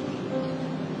 Lord.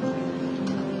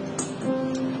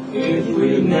 If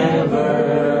we never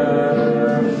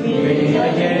meet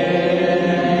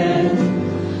again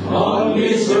on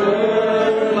this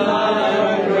earth,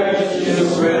 my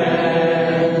precious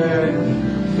friend,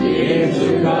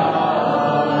 into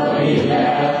God we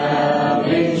have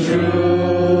been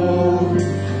true,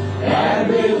 and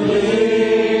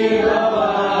believe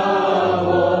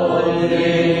above all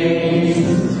things,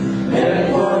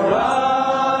 and for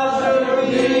us the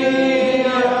King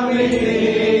of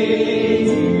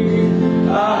Kings.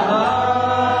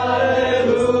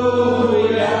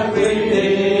 Hallelujah,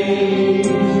 greeting.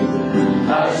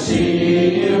 I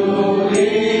see you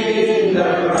in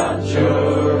the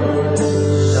rapture,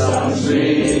 some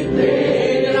sweet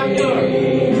day.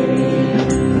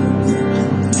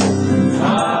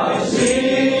 I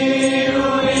see you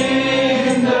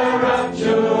in the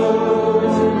rapture.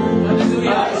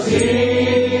 I see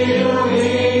you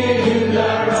in the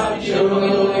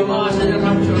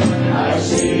rapture. I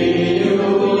see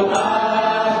you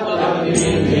at the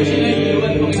beginning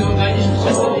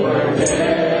over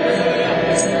there.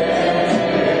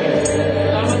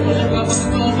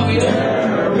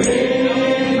 There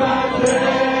be my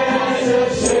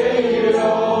blessed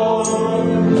Savior,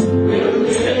 will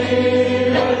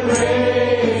live and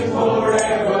reign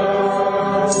forever.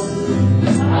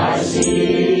 I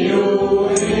see you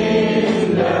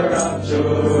in the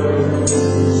rapture,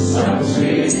 some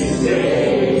sweet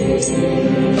day.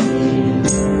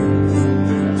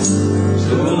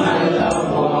 To my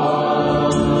loved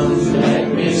ones, let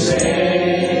me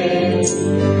say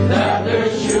that there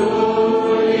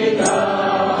surely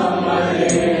come a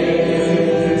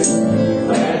day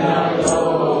when our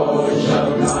Lord shall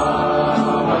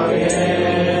come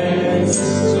again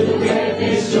to get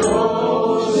His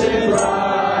chosen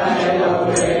bride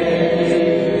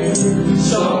away.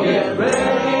 So get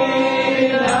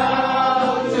ready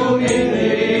now to meet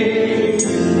Him.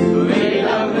 With a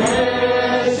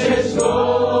message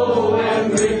go and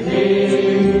greet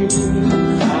Him.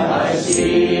 I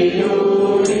see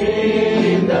you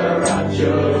in the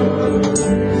rapture,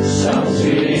 some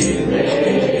sweet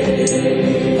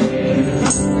day.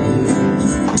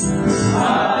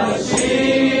 I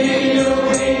see you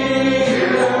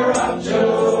in the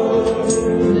rapture.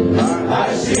 I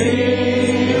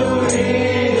see you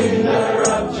in the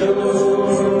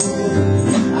rapture.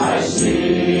 I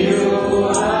see you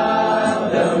at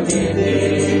the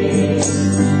meeting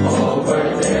over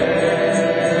there.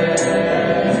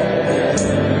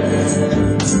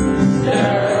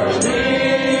 There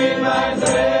be my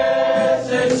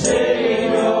blessed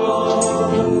Savior,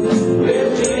 will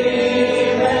live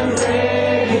and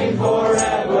reign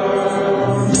forever.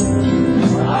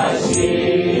 I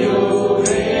see you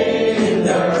in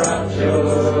the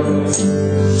rapture,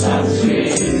 some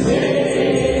sweet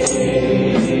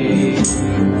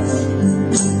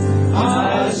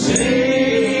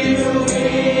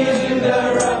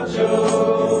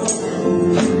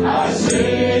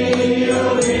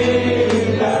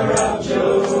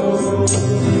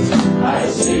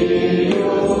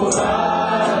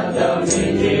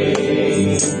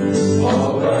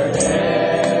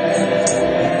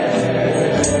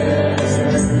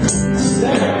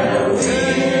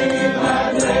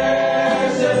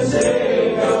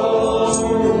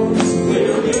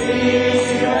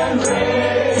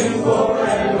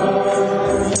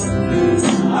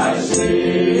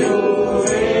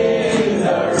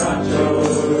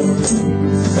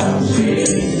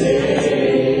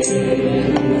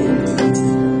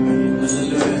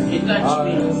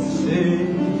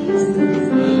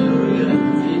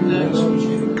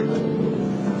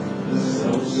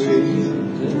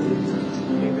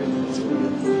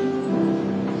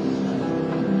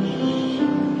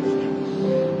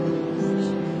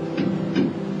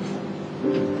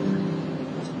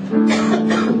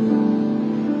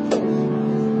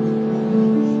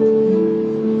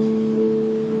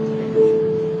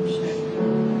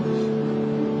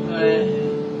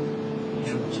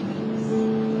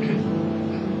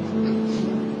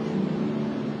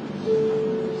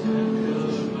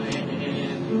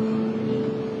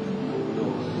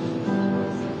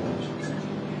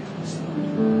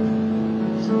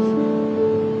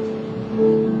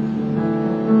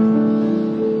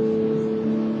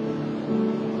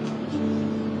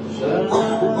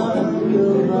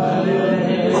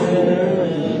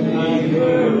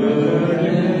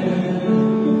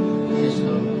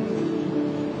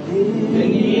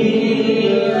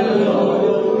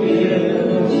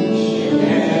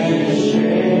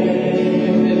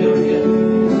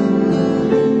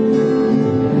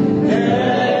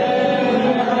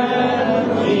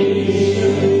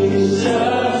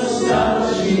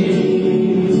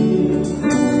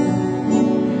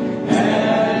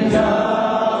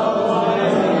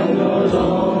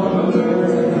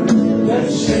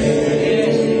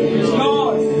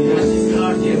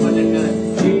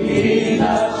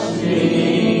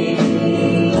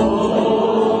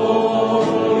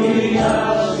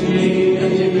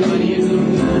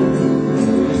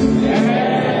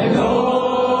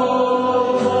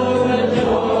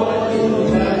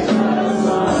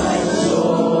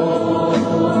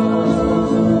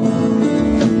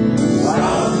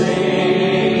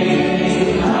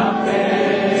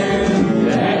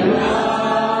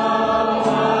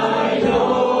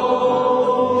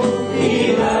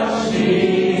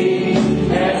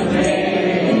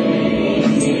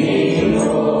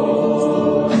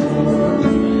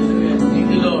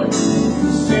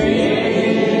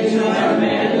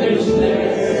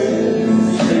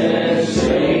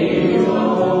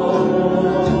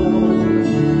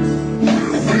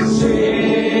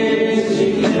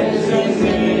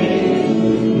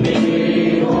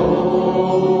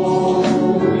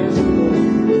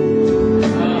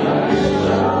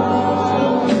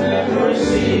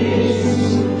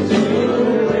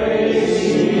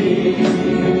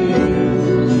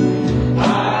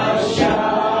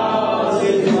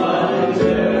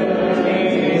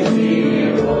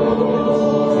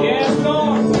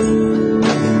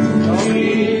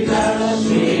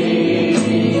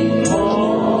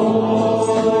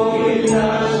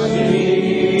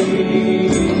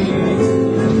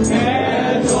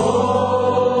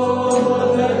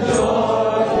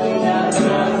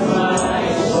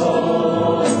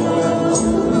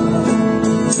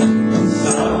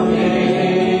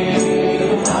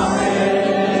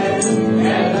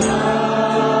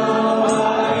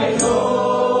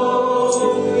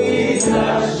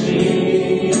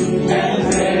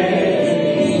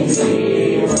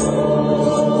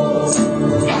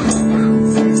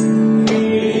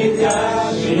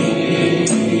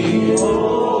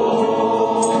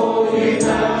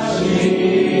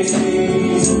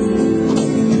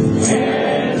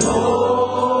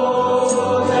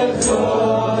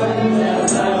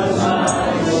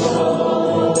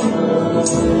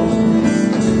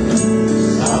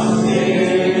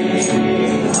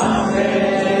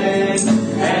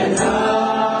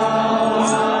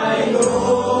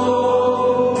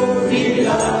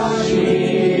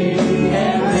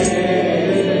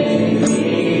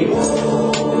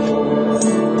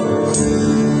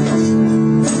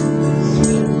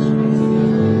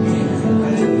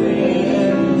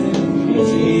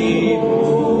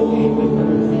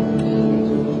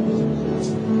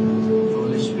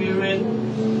Holy Spirit,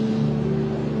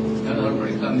 God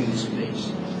Almighty, come in this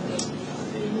place.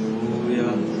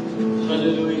 Hallelujah.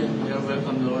 Hallelujah. You are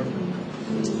welcome, Lord.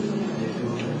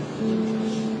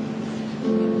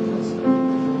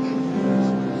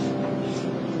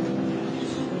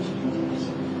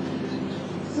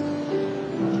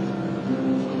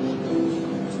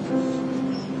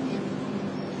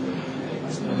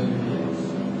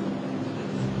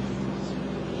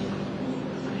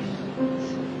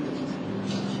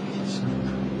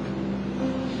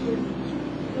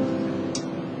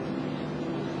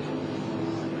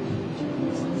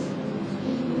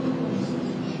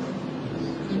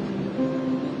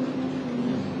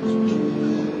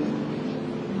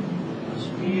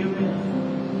 Spirit.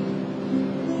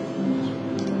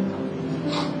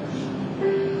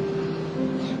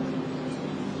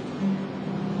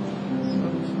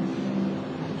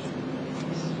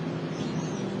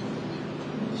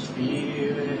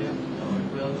 Spirit, Lord,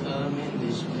 welcome in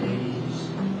this place.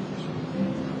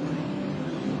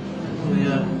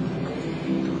 Hallelujah.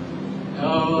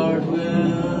 Lord,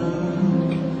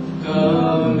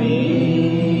 welcome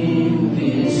in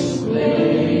this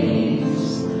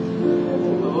place.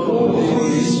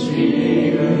 Holy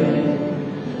Spirit,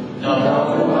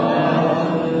 Lord,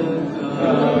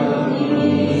 welcome in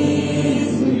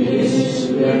this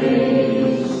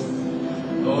place.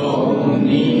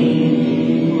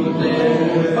 Omnipotent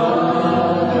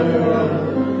Father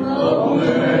of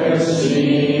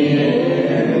mercy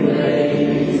and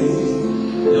grace,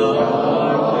 Lord,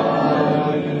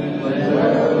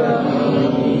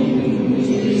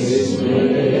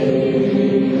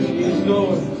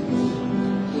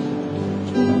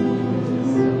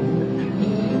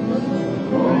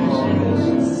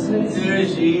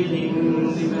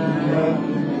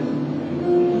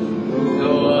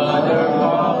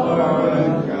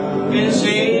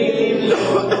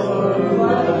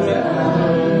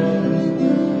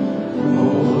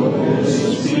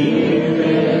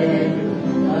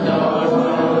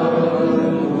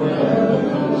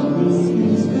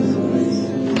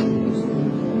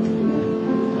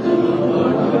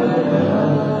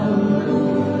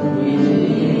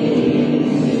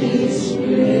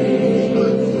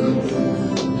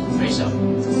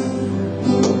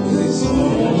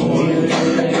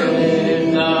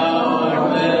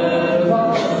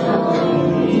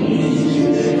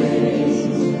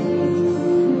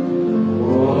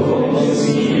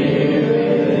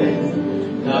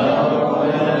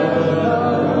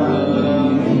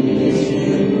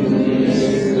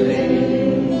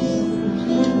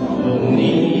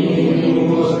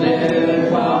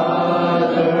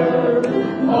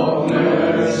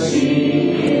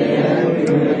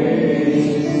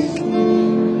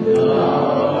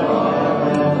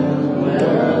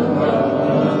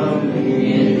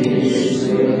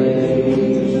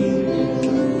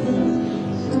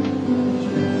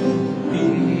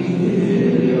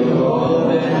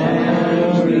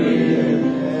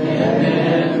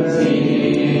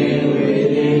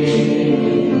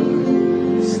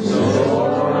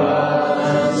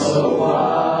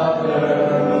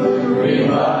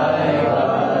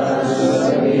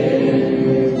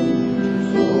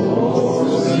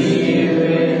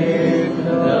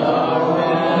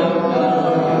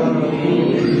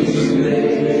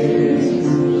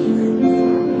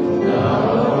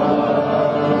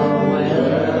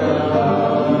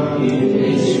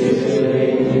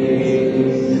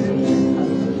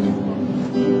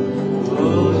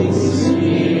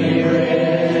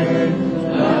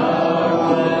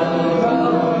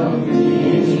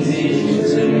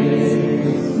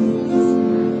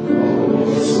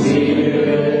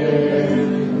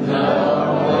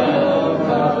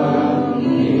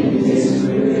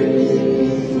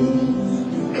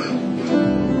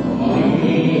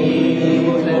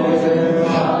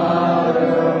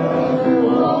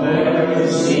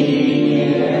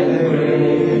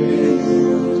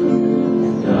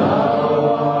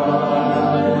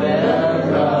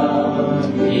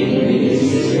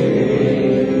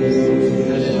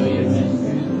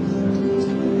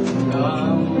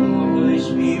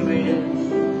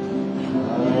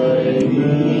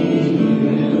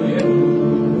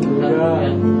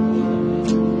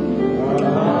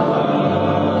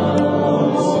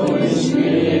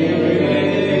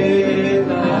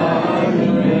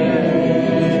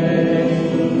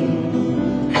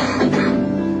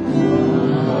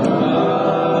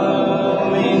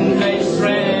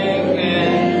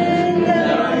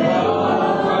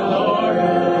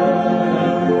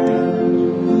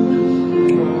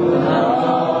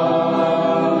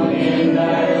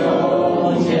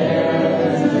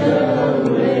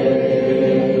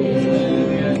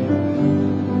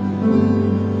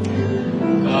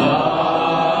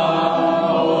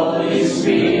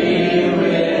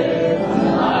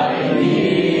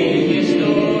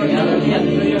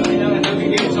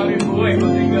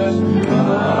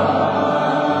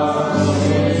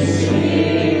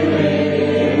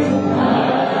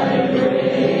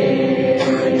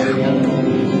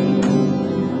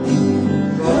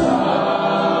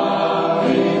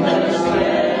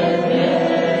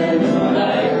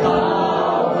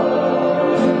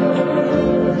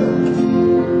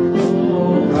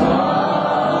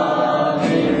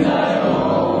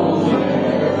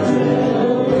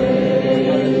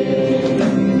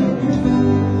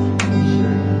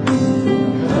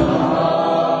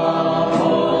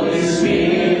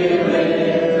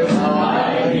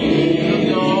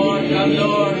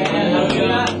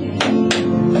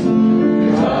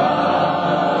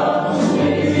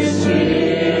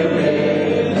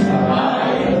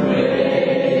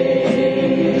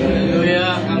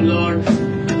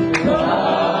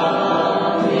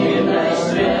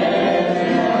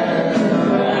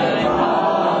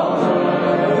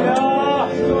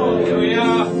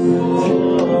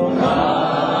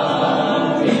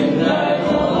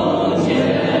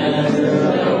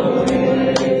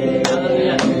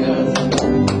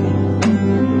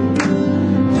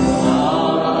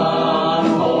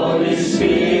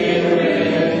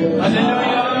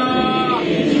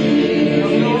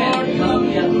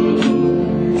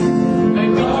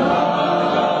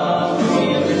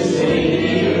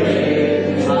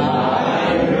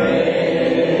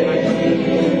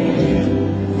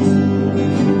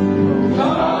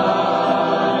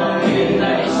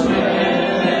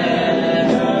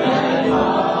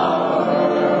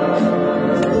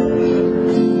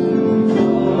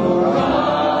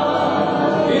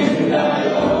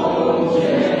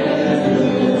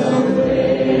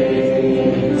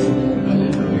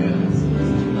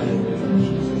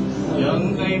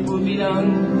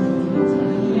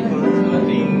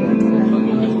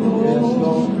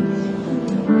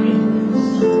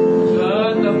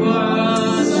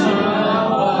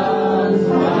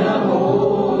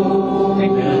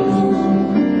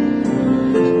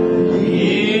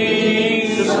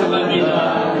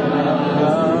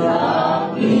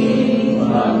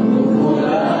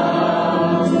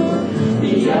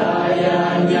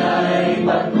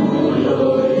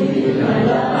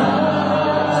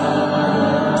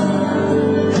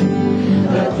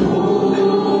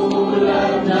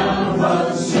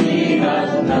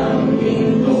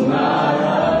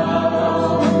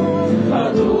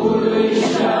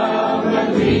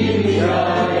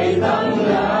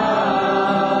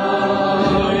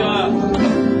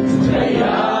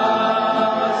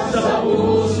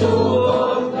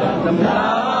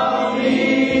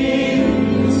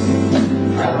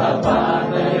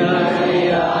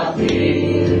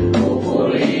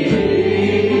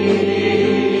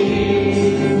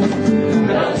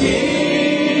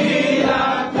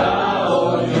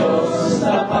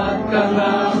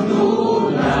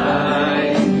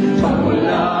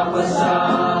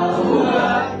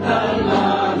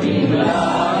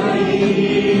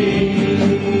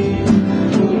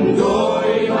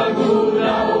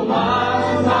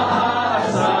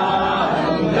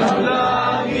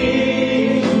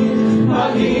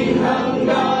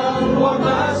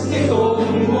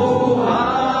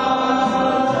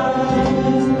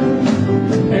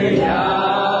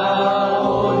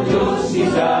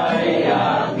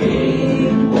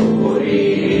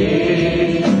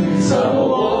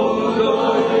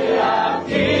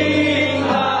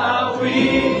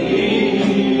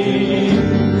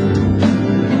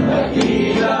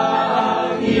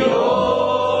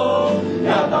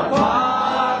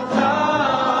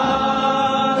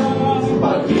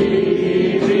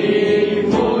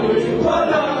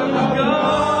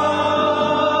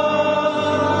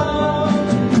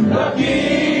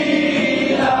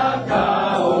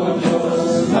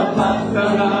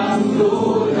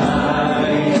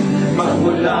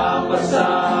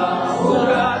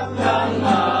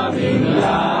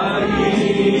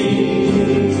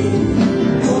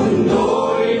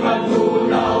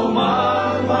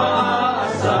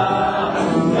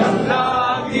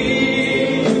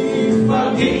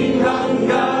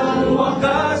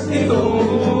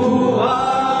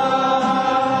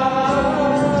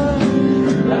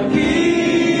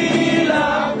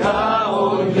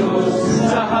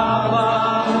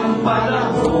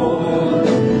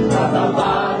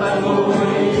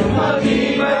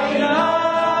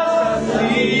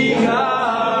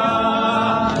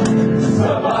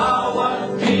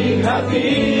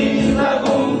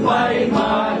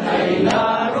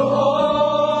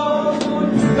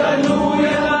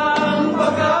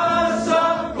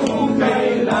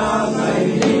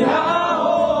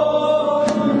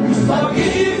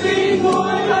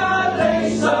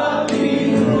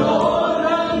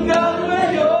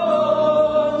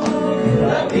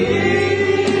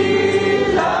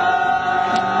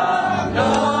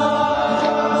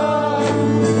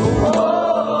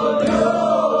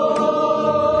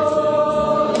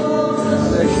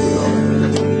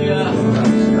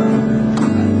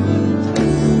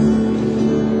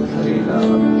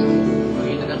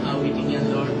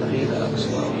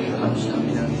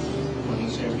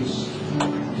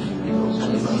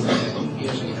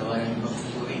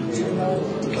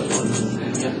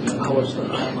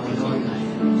 Panginoon ay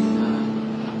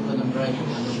ako ng bride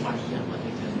kung anong part niya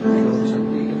Panginoon.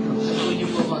 Sabi niyo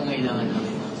po mga kailangan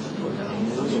namin mga patuloy ang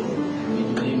puso.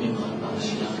 May mga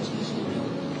pangailangan sa Diyos.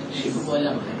 Hindi ko po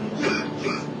alam.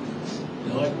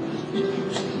 Lord,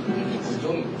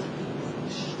 tulong.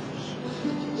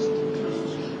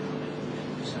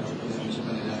 Sarap po namin sa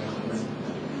panalangin ko. Hindi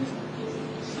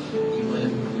ko alam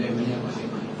yung problema niya.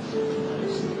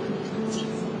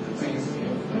 Kaya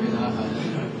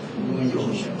nakakala. Tulungan niyo ko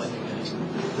siya pati.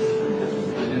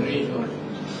 Father Ray, Lord.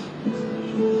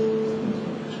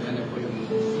 Sana po yung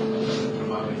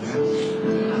trabaho niya.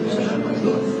 Salamat,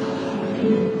 Lord.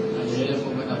 Ang po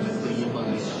matapat po yung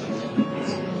mga isang niya.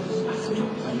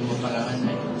 Ano mo paraan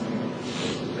na yun?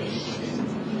 Pray po din.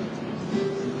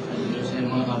 Hallelujah sa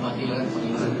mga kapatiran,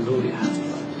 Panginoon.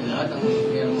 Sa lahat ang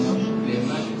mayroong mga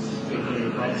problema, pray for your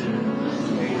problem.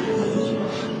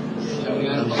 Sabi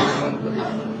nga ng Panginoon,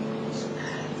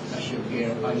 as you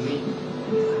care upon me,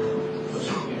 as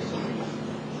you care upon me.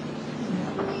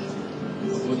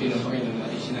 Mabuti ng Panginoon na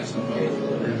isinasamba ko.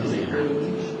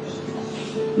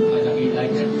 Mga nakita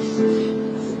niya.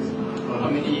 For how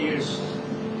many years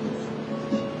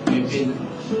we've been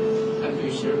at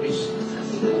your service?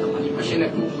 Hindi pa siya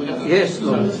nagkukulang. Yes,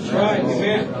 Lord. That's right.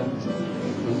 Amen.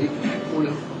 Hindi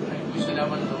kulang.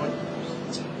 Salamat, Lord.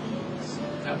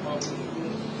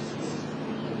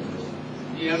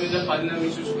 Hindi namin dapat namin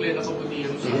susukli na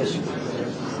kabutihan sa Yes.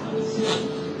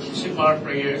 Sip our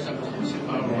prayers, sip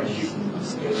our worship,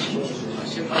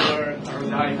 sip our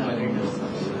life, Father God.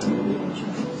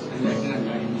 Ang life na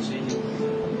nagkain sa inyo.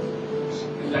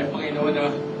 Ang life, Panginoon, na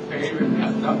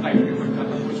tayo rin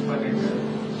magtatapos, Father God.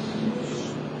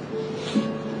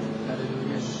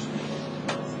 Hallelujah.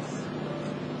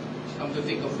 Come to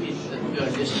think of it, that we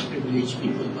are just privileged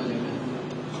people, Father God.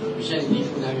 Kasi hindi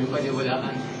po namin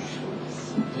paniwalaan.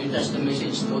 When that's the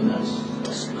message told us,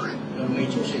 you're my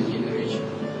chosen generation.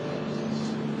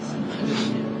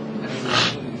 Hallelujah.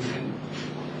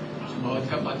 Sa bawat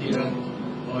kapatiran,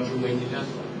 bawat buhay nila,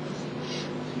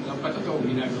 mga patataw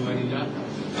ginagawa nila,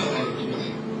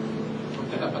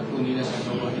 pagtatapat po nila sa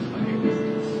gawain Panginoon.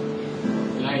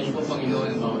 Lahat niyo po,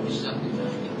 Panginoon, ang bawat isa nila.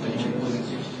 Balikin po ng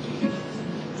Diyos.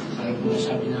 Para po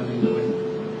sabi namin, Lord,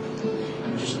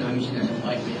 ang Diyos namin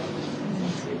sinasampay ko yan.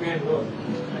 Amen, Lord.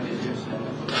 Hallelujah.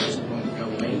 Salamat po tayo sa mga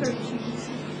gawain.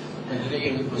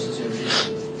 Nagregay niyo po sa service.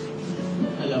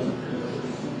 Salamat po.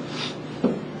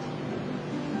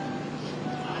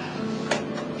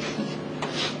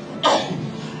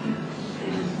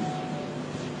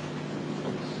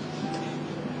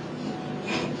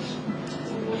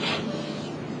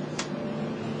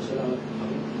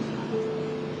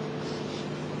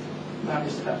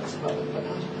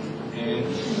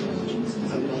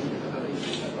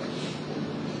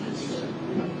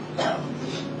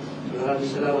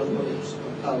 Maraming salamat po sa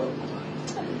pagtawag mo.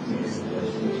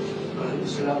 Maraming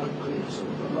salamat po sa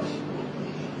pagbabashi mo.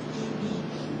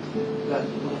 Lahat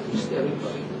ng mga Kristiyano pa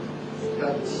rin.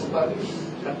 Lahat ng mga bagay.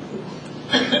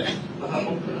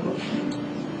 Mahabang ka naman.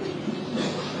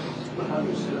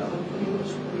 Maraming salamat po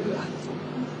sa paglahat.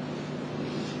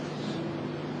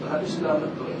 Maraming salamat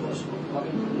po sa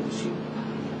pagbabashi mo.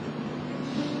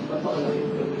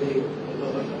 Napakalaking pribileyo.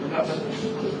 Nagkakas na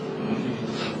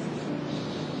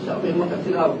sa may mga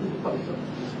tinawag ng Panginoon.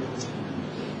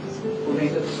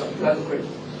 Punayin sa Lord.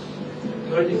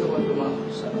 Lord, ikaw ang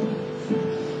tumawag sa amin.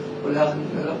 Wala kang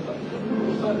alam,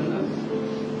 Panginoon. Paano namin?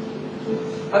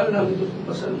 Paano namin ito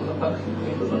pasan mga bagay ng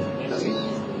ito ba?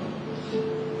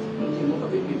 Hindi mo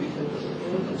kami bibigyan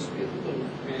ng Espiritu.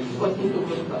 Huwag mong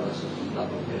tugon para sa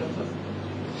pagtawag ngayon, Panginoon.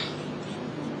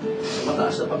 Sa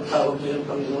mataas na pagtawag ngayon,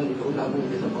 Panginoon, ikaw namin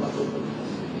din ang mga tugon.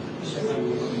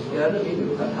 Kaya namin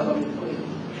ito kataharap ng Panginoon.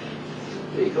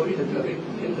 Kaya ikaw rin naglagay ko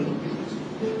yan ng bilis.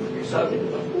 Kaya sa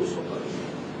amin ang puso pa rin.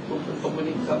 Huwag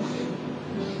pagpamulig ka kayo.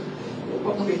 Huwag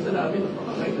papakita namin ang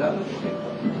pangangailangan ko kayo.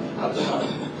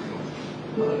 Tatanaan.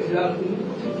 Pangangailangan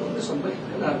mo ito. Nasambay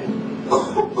ka namin.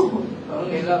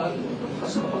 Pangangailangan mo ito.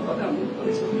 Kasama pa namin ito.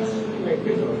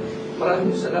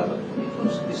 Maraming salamat po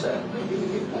ito sa isa.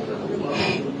 Binigay po na kami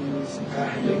mga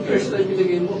yung first time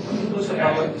binigay mo ito sa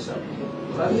bawat isa.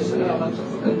 Maraming salamat sa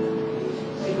pagkat.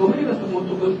 Ikaw rin na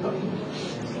tumutugon pa.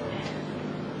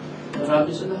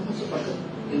 Maraming salamat sa pagkat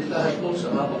inilahat mo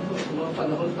sa habang mga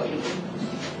panahon, Panginoon.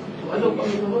 Kung ano,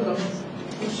 Panginoon,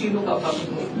 kung sino ka,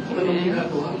 Panginoon, kung anong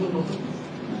ginagawa mo noon.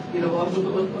 Ginawa mo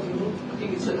noon, Panginoon,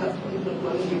 patigit sa lahat, Panginoon,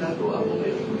 kung anong ginagawa mo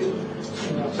ngayon,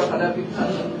 sa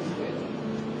kalapit-tanan mo, Panginoon.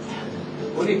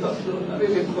 Uli, Panginoon,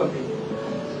 nabibig ko kami.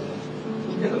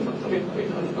 Hindi naman kami,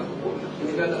 Panginoon, ang pagkukulang.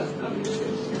 Inilalaan namin sa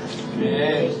iyo.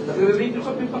 Yes. Nagre-read nyo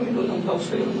kami, Panginoon, ang tao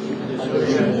sa iyo.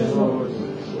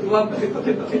 Bumabalik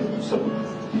kami, Panginoon,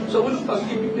 sa unang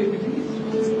pag-ibig na ibigay.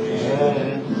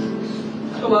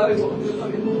 Tawarin mo kami,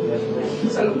 Panginoon.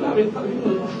 Alam namin,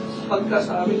 Panginoon, pagka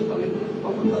sa amin, Panginoon,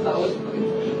 pagpapatawad,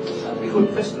 Panginoon.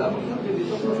 I-confess lamang namin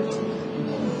dito, Panginoon.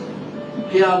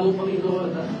 Kaya mo, Panginoon,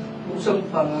 na kung saan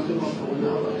pa namin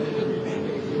mapaunawa.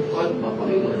 Ano pa,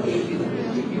 Panginoon, ang hindi na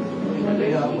pinagigit.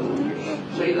 Kaya mo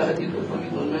sa ilahat dito,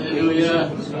 Panginoon.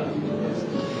 Hallelujah.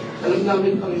 Alam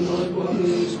namin, Panginoon, kung ang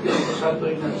Espiritu Santo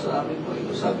ay nasa amin,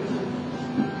 Panginoon, sabi mo.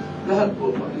 Lahat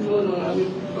po, Panginoon, ang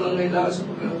aming pangangailangan sa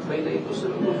pagkakabay na ito sa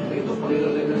loob na ito,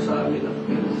 Panginoon, ay nasa amin ang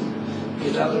Panginoon.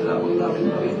 Kailangan lamang namin,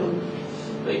 Panginoon,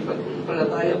 na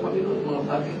ipagpalataya, Panginoon, mga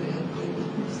bagay na yan, Panginoon.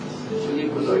 Sige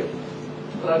po, Lord,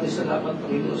 maraming salamat,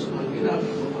 Panginoon, sa mga ginamit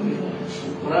mo, Panginoon.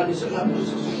 Maraming salamat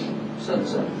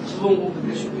sa buong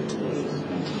kongregasyon ito, Panginoon.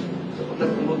 Sa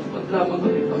pagkakabot lamang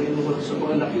kami, Panginoon, sa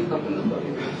mga nakita mo na,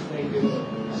 Panginoon.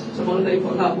 Sa mga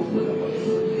naipangabot mo na,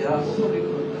 Panginoon. Kaya ako,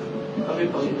 Panginoon, kami,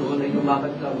 Panginoon, ay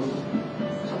lumakad lamang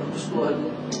sa kagustuhan mo.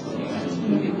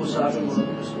 Hindi po sa amin mga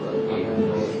kagustuhan.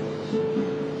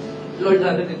 Lord,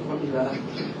 natin kami lahat.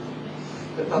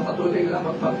 Nagpapatuloy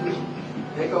lamang, Panginoon.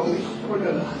 Ikaw ang gusto ko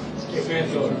na lahat.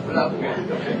 Wala po kami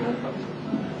kapag.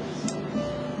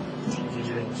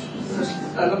 Kasi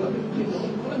alam kami,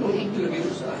 Panginoon, kung anong itilagay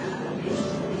mo sa akin, Diyos.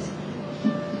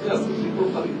 Kaya hindi po,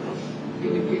 Panginoon,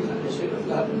 pinipin natin sa iyo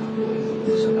lahat ng Panginoon.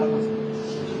 Salamat.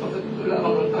 Sapagkat ito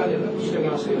lamang ang kaya na gusto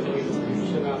nga sa iyo,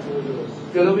 Panginoon.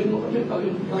 Galawin mo kami,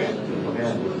 Panginoon.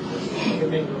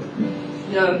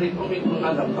 Kaya rin kami mga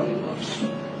alam, Panginoon.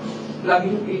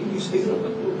 Laging i-stay ng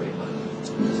pagtubay,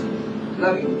 Panginoon.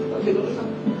 Laging, Panginoon,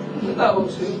 natawag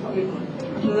sa iyo, Panginoon.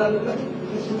 Nalalagay.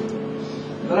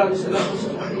 Maraming salamat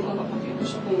sa aking mga kapatid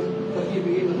sa kung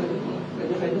nagbibigay ng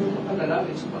kanya-kanyang mga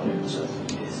panalangin sa Panginoon sa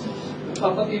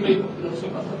nagpapatibay po ng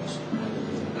sa kapatid.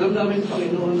 Alam namin,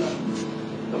 Panginoon, na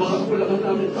mga kakulangan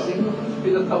namin, Panginoon,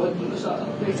 pinatawad mo na sa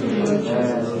akin.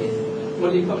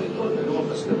 Muli, Panginoon, na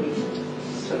lumabas kami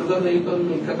sa lugar na ito,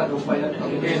 may katagumpayan,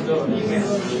 Panginoon.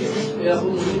 Kaya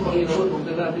kung muli, Panginoon, huwag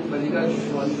na natin balikan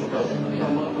iwan mo ba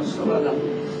ang mga masama lang,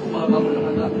 kung mga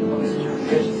kakulangan namin,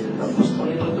 Panginoon. Tapos,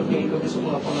 Panginoon, tumingin kami sa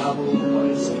mga pangako mo,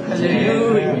 Panginoon.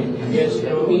 Hallelujah! Yes,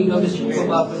 tumingin kami sa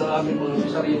pagbabago ng aming mga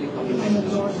sarili,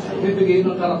 Panginoon. Bibigay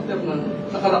ng karakter na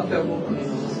karakter mo,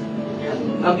 Panginoon.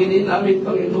 Naginin namin,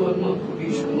 Panginoon, mga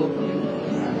provision mo, Panginoon.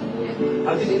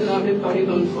 Naginin namin,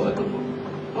 Panginoon, ko ano po.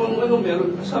 Ano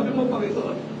meron ka? Sabi mo,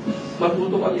 Panginoon,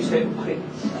 matuto kami sa iyo,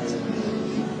 Panginoon.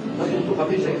 Matuto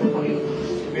kami sa iyo, Panginoon.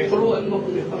 Turuan mo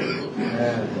kami, Panginoon.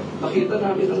 Makita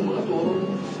namin ang mga turo mo.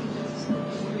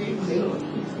 Panginoon.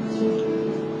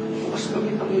 Bukas kami,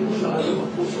 Panginoon, na ano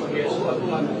ang puso. O ano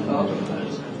ang aming tao.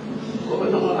 O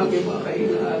ano ang aming mga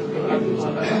kahinaan. O aming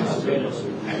mga kalakasan.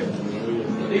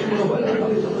 Hindi mo na wala,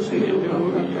 Panginoon, sa iyo.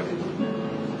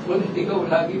 Ngunit ikaw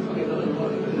lagi, Panginoon,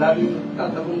 lagi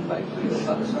tatagumpay, Panginoon,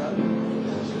 para sa amin.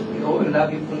 Ikaw ang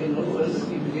lagi, Panginoon,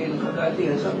 nagbibigay ng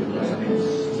kagalingan sa amin na sa amin.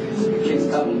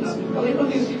 Kinta mo namin. Panginoon,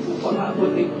 hindi po pangako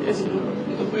ni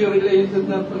ito po yung related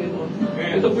na, Panginoon.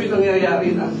 Ito po yung nangyayari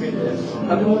namin.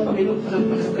 Sabi mo, Panginoon,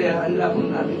 panampalatayaan lamang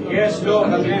namin. Yes, Lord.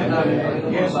 Sabi mo namin,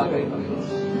 Panginoon, mga bagay, Panginoon.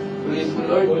 Ulit mo,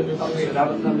 Lord,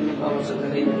 salamat namin ang bawat sa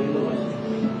dalay, Panginoon.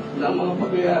 Na ang mga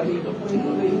pagyayari ito,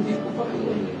 Panginoon, ay hindi po,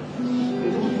 Panginoon.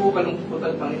 Ito po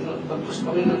kalungkutan, Panginoon. Pagpus,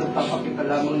 Panginoon, nagpapakita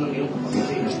lamang ng iyong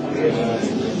kapagalitan.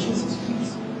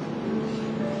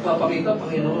 Papakita,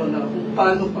 Panginoon, na kung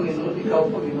paano, Panginoon, ikaw,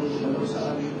 Panginoon, gumalaw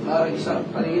sa amin. Maaaring sa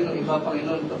paningin ng iba,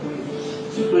 Panginoon,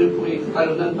 ito'y po'y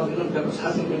kalunan, Panginoon, pero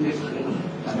sa ating hindi, Panginoon.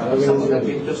 Sa mga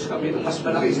Diyos kami ng mas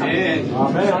malaki sa amin. Sa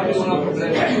aming mga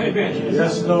problema.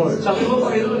 Yes, Lord. Sabi mo,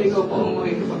 Panginoon, ikaw po ang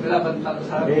makikipaglaban para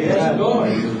sa amin. Yes,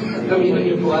 Lord. At kami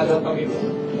naniniwala, Panginoon.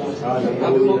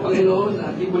 Sabi mo, Panginoon,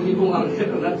 at libo-libong anghel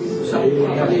ang natin sa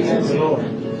mga paligid.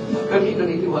 Kami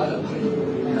naniniwala, Panginoon.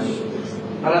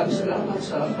 Maraming salamat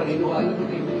sa paniniwala na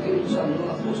ibigay sa aming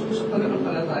mga puso sa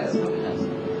pananampalataya.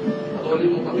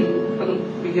 Patuloy mo kami,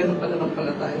 bigyan ng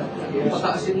pananampalataya.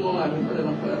 Pataasin mo ang aming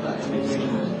pananampalataya.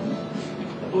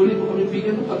 Patuloy mo kami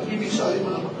bigyan ng pag-ibig sa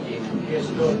aming mga kapatid. Yes,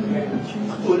 Lord.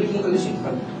 Patuloy mo alisin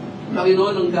kami.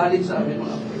 Panginoon, ang galit sa aming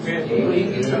mga kapatid.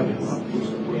 Mahigit sa aming mga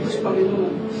puso. Mas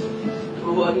Panginoon,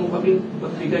 turuan mo kami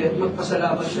magbigay at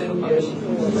magpasalamat sa iyo,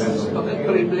 Panginoon. Pagkat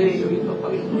privilegyo ito,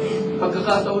 Panginoon.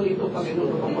 Pagkakataon ito,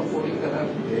 Panginoon, upang mapuri ka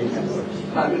namin.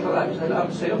 Maraming salamat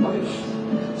sa iyo, Panginoon.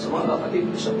 Sa mga kapatid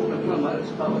ko sa pulang mamahal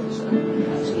sa bawat isa.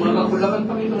 Sa mga kakulangan,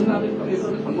 Panginoon namin,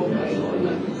 Panginoon, at mo, Panginoon,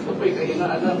 na ito po'y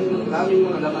kahinaan namin ng aming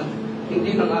mga laman.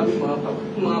 hindi ng aming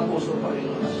mga puso,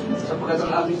 Panginoon. Sapagkat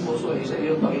ang aming puso ay sa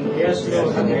iyo, Panginoon. Yes,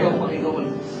 Lord. At ikaw, Panginoon,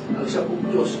 ang siya pong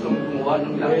Diyos ng gumawa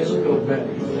ng langit sa iyo.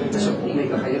 Na siya pong may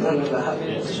kakayanan ng lahat.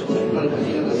 Siya pong ng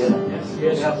galingan ng yan.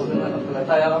 Kaya po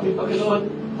nananampalataya kami, Panginoon.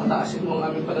 Mataasin mo ang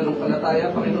aming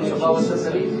pananampalataya, Panginoon, sa bawat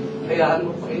sandali. Hayaan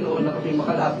mo, Panginoon, na kami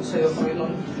makalapit sa iyo,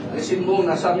 Panginoon. Alisin mo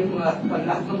nasa aming mga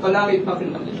lahat ng balangit,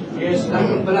 Panginoon. Yes,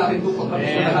 Lahat ng balangit po kami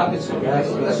makalapit sa iyo,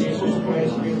 Panginoon. Kasi Jesus,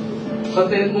 Panginoon.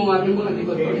 Bantayan mo ang aming mga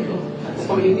likod, Panginoon.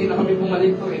 Upang hindi na kami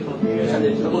bumalik, Panginoon.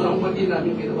 Sa mga umpati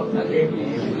namin ginawag natin.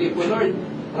 Hindi po, Lord.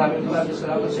 Maraming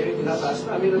salamat sa iyo. Tinataas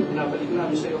namin at binabalik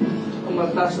namin sa iyo. Ang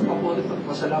magtaas sa papulit at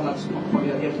pasalamat sa mga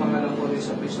kapangyarihan pangalan ko rin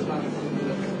sa Kristo namin.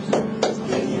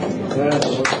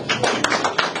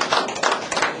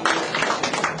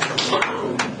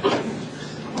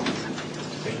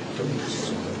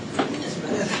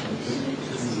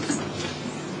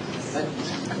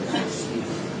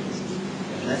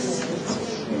 Yes.